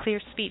also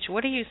clear speech.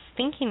 What are you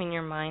thinking in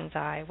your mind's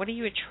eye? What are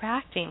you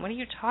attracting? What are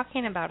you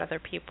talking about other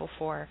people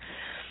for?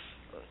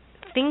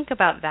 Think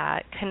about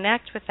that,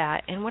 connect with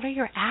that, and what are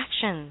your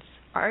actions?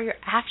 Are your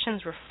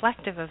actions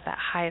reflective of that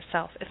highest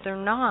self? If they're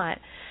not,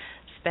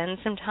 spend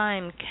some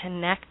time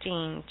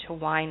connecting to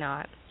why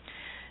not.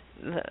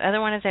 The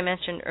other one, as I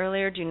mentioned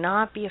earlier, do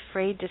not be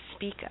afraid to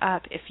speak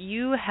up. If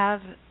you have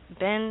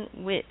been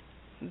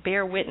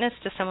bear witness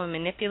to someone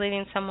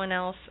manipulating someone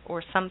else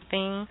or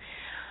something,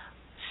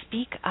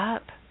 speak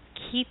up.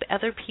 Keep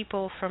other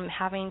people from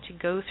having to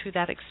go through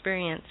that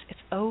experience. It's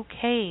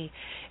okay.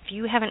 If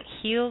you haven't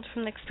healed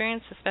from the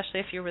experience,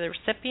 especially if you're the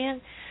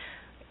recipient,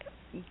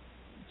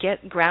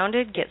 get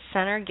grounded, get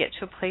centered, get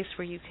to a place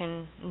where you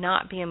can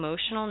not be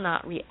emotional,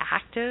 not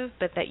reactive,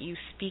 but that you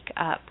speak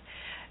up.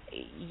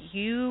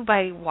 You,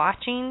 by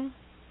watching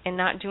and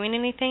not doing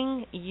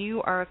anything,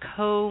 you are a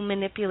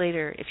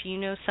co-manipulator. If you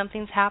know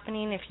something's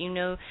happening, if you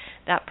know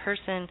that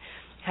person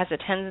has a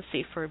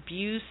tendency for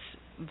abuse,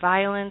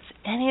 violence,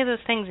 any of those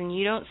things, and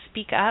you don't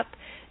speak up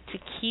to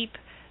keep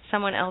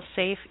someone else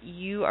safe,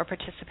 you are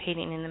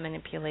participating in the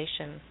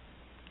manipulation.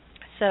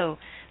 So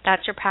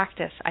that's your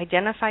practice.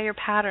 Identify your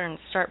patterns.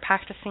 Start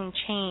practicing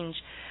change.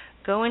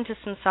 Go into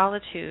some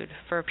solitude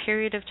for a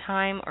period of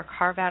time or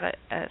carve out a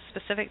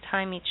specific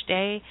time each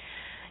day.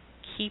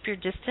 Keep your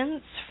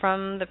distance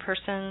from the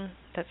person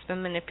that's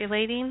been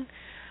manipulating.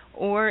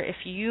 Or if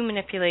you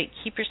manipulate,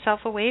 keep yourself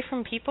away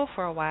from people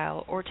for a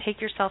while or take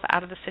yourself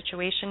out of the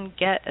situation.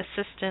 Get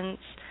assistance.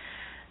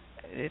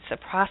 It's a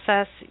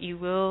process. You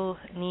will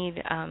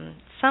need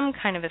some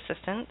kind of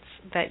assistance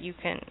that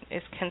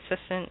is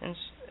consistent and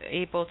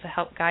able to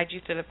help guide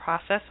you through the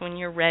process when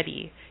you're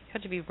ready. You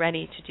have to be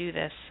ready to do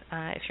this.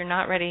 If you're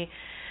not ready,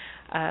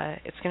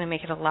 it's going to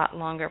make it a lot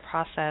longer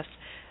process.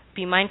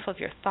 Be mindful of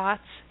your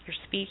thoughts, your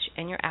speech,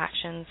 and your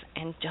actions,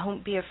 and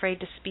don't be afraid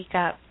to speak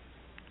up.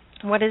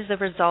 What is the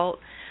result?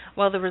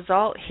 Well, the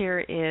result here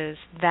is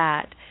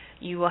that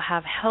you will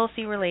have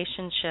healthy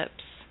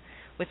relationships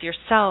with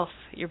yourself.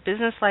 Your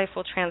business life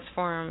will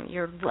transform.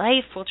 Your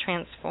life will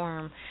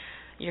transform.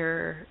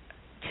 Your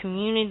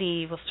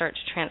community will start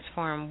to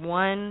transform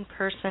one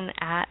person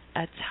at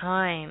a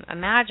time.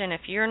 Imagine if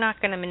you're not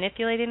going to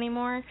manipulate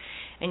anymore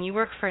and you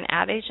work for an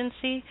ad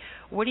agency,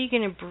 what are you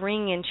going to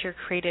bring into your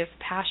creative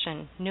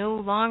passion? No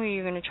longer are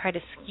you going to try to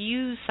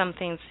skew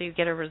something so you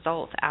get a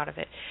result out of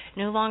it.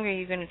 No longer are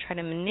you going to try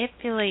to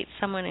manipulate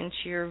someone into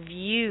your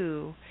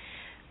view.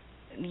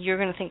 You're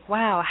going to think,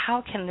 wow,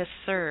 how can this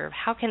serve?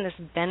 How can this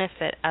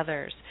benefit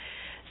others?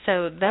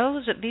 So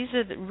these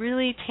are the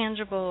really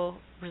tangible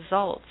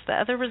results. The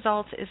other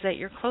result is that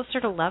you're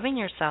closer to loving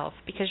yourself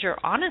because you're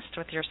honest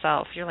with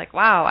yourself. You're like,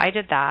 wow, I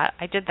did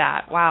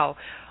that. Wow.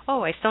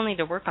 Oh, I still need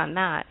to work on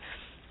that.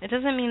 It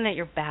doesn't mean that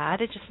you're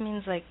bad. It just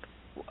means like,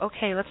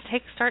 okay, let's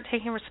start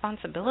taking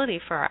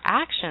responsibility for our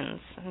actions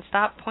and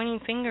stop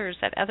pointing fingers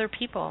at other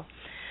people.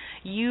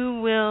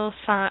 You will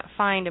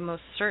find a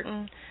most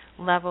certain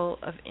level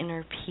of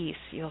inner peace.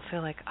 You'll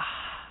feel like,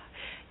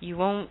 you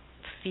won't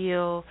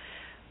feel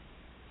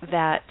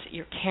that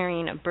you're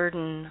carrying a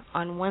burden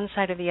on one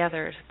side or the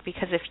other,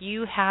 because if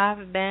you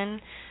have been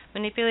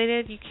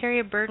manipulated, you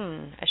carry a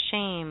burden, a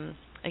shame,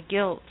 a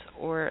guilt,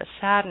 or a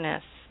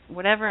sadness,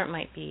 whatever it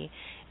might be.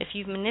 If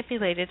you've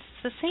manipulated,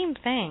 it's the same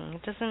thing.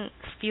 It doesn't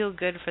feel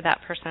good for that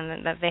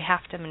person that they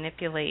have to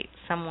manipulate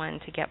someone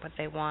to get what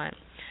they want.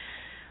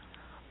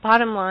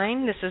 Bottom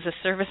line, this is a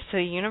service to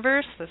the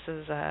universe. This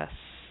is a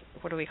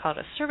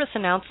service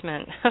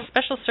announcement, a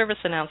special service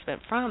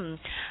announcement from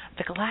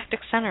the galactic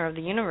center of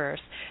the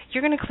universe.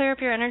 You're going to clear up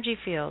your energy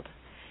field.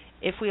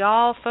 If we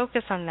all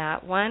focus on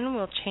that, one,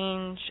 we'll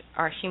change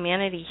our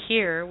humanity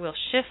here. We'll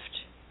shift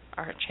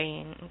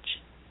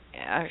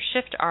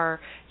our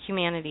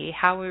humanity,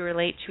 how we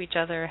relate to each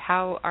other,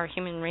 how our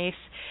human race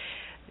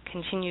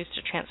continues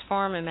to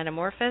transform and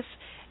metamorphose.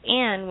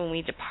 And when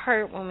we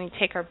depart, when we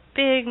take our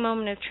big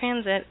moment of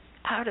transit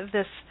out of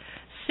this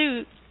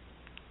suit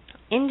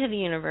into the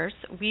universe,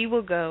 we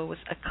will go with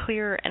a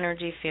clearer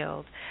energy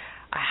field.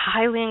 I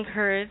highly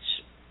encourage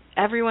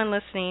everyone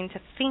listening to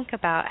think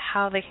about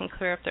how they can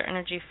clear up their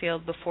energy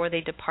field before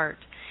they depart.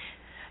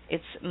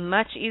 It's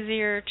much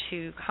easier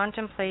to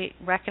contemplate,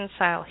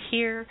 reconcile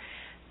here,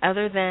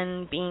 other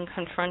than being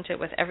confronted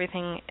with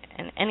everything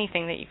and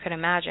anything that you could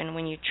imagine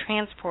when you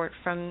transport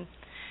from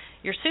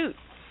your suit.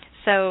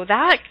 So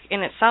that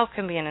in itself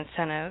can be an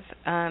incentive.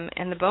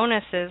 And the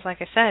bonus is,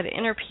 like I said,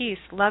 inner peace,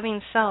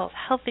 loving self,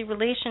 healthy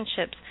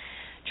relationships,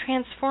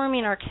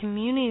 transforming our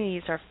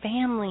communities, our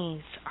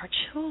families, our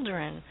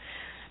children,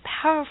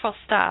 powerful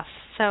stuff.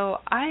 So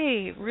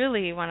I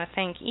really want to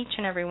thank each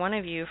and every one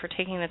of you for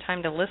taking the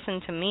time to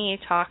listen to me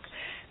talk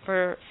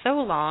for so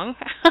long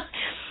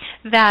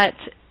that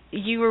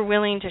you were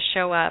willing to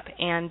show up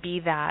and be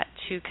that,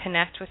 to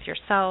connect with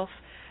yourself,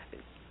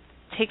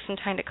 take some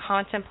time to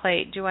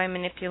contemplate, do I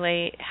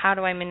manipulate, how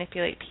do I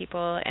manipulate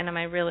people, and am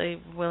I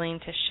really willing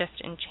to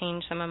shift and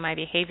change some of my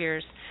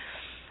behaviors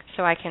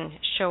so I can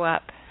show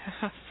up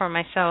for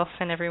myself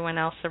and everyone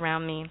else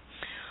around me.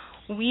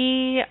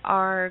 We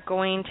are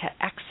going to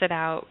exit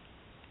out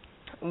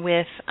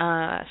with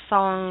a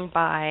song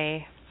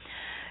by,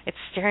 it's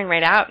staring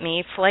right at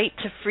me, Flight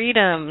to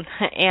Freedom,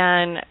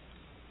 and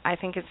I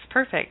think it's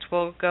perfect.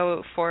 We'll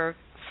go for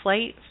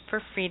Flight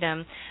for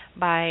Freedom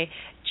by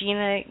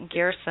Gina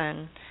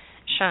Gershon,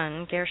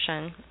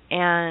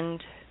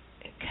 and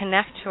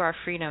connect to our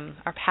freedom,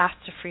 our path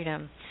to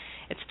freedom.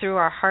 It's through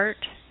our heart,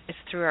 it's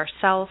through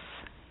ourself,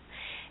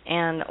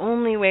 and the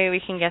only way we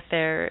can get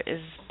there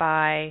is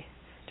by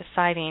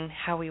deciding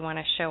how we want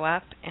to show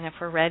up and if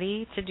we're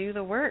ready to do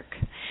the work.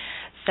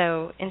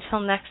 So until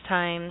next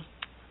time,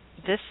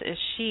 this is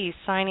she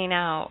signing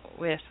out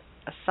with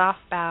a soft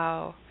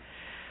bow,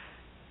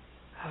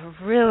 a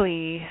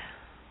really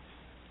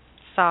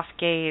soft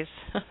gaze,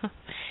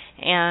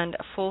 and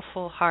a full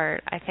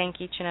heart. I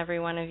thank each and every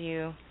one of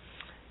you,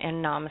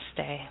 and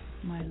namaste.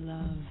 My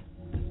love,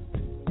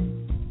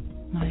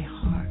 my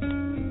heart,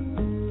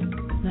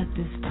 let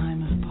this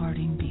time of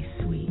parting be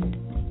sweet.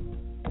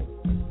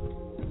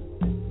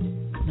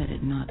 Let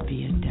it not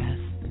be a death,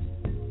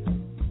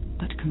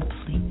 but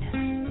completeness.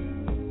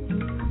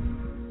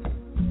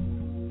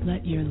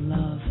 Let your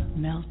love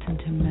melt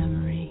into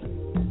memory,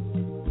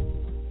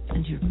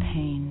 and your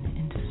pain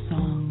into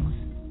songs.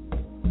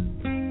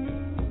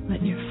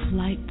 Let your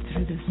flight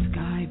through the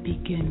sky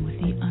begin with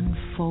the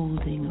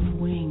unfolding of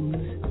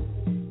wings.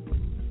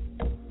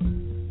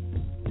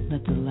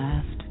 Let the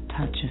last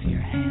touch of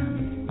your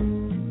hand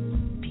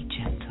be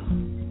gentle,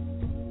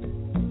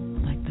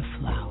 like the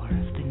flower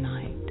of the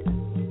night.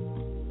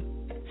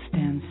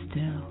 Stand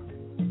still,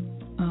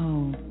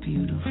 oh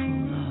beautiful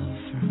love,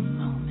 for a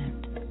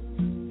moment,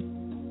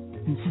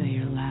 and say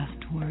your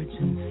last words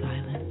in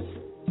silence.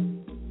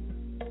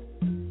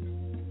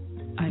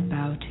 I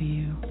bow to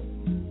you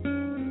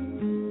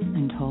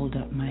and hold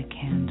up my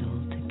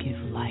candle to give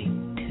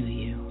light to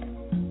you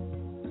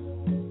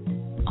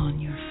on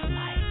your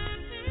flight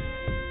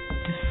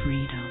to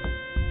freedom.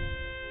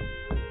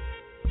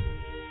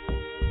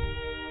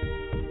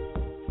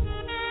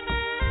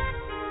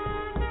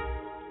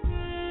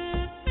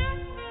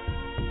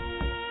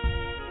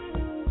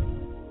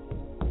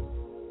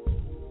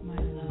 My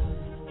love,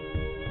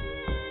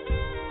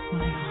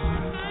 my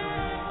heart,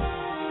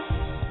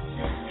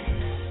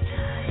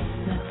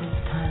 let this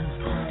time's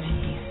parting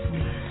be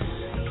sweet.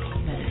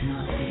 Let it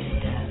not be a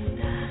death,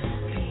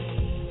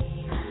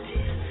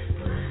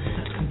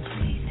 but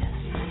completeness.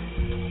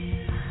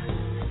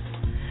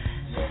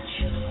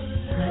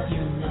 Let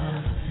your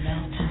love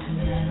melt into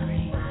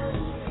memory,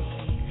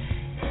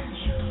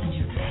 and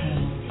your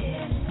pain into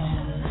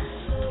songs.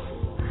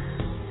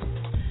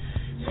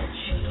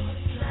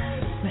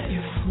 Let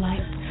your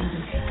flight through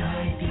the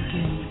sky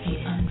begin with the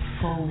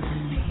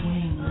unfolding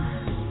wings.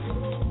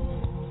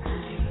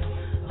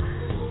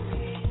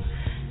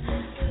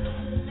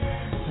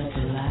 Let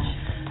the last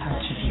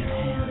touch of your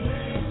hand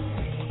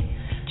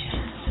be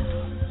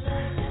gentle,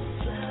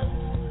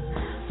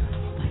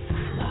 like the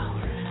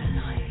flower of the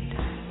night.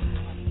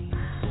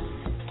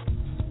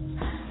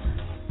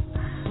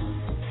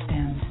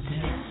 Stand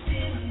still,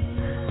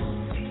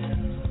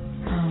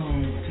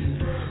 oh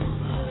beautiful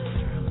love,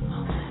 for a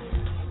moment.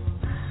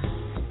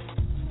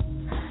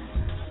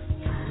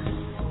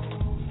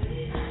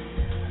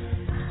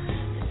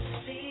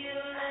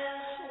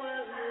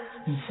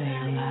 And say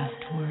your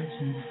last words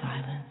in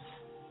silence.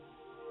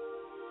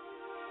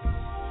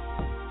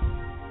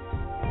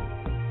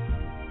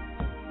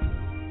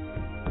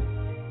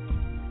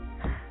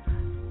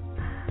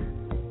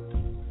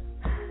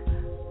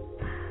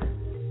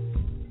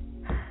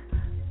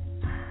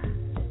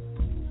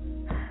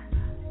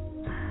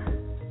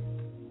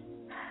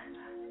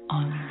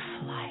 On your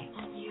flight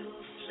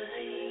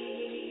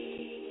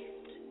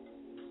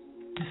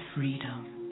to freedom.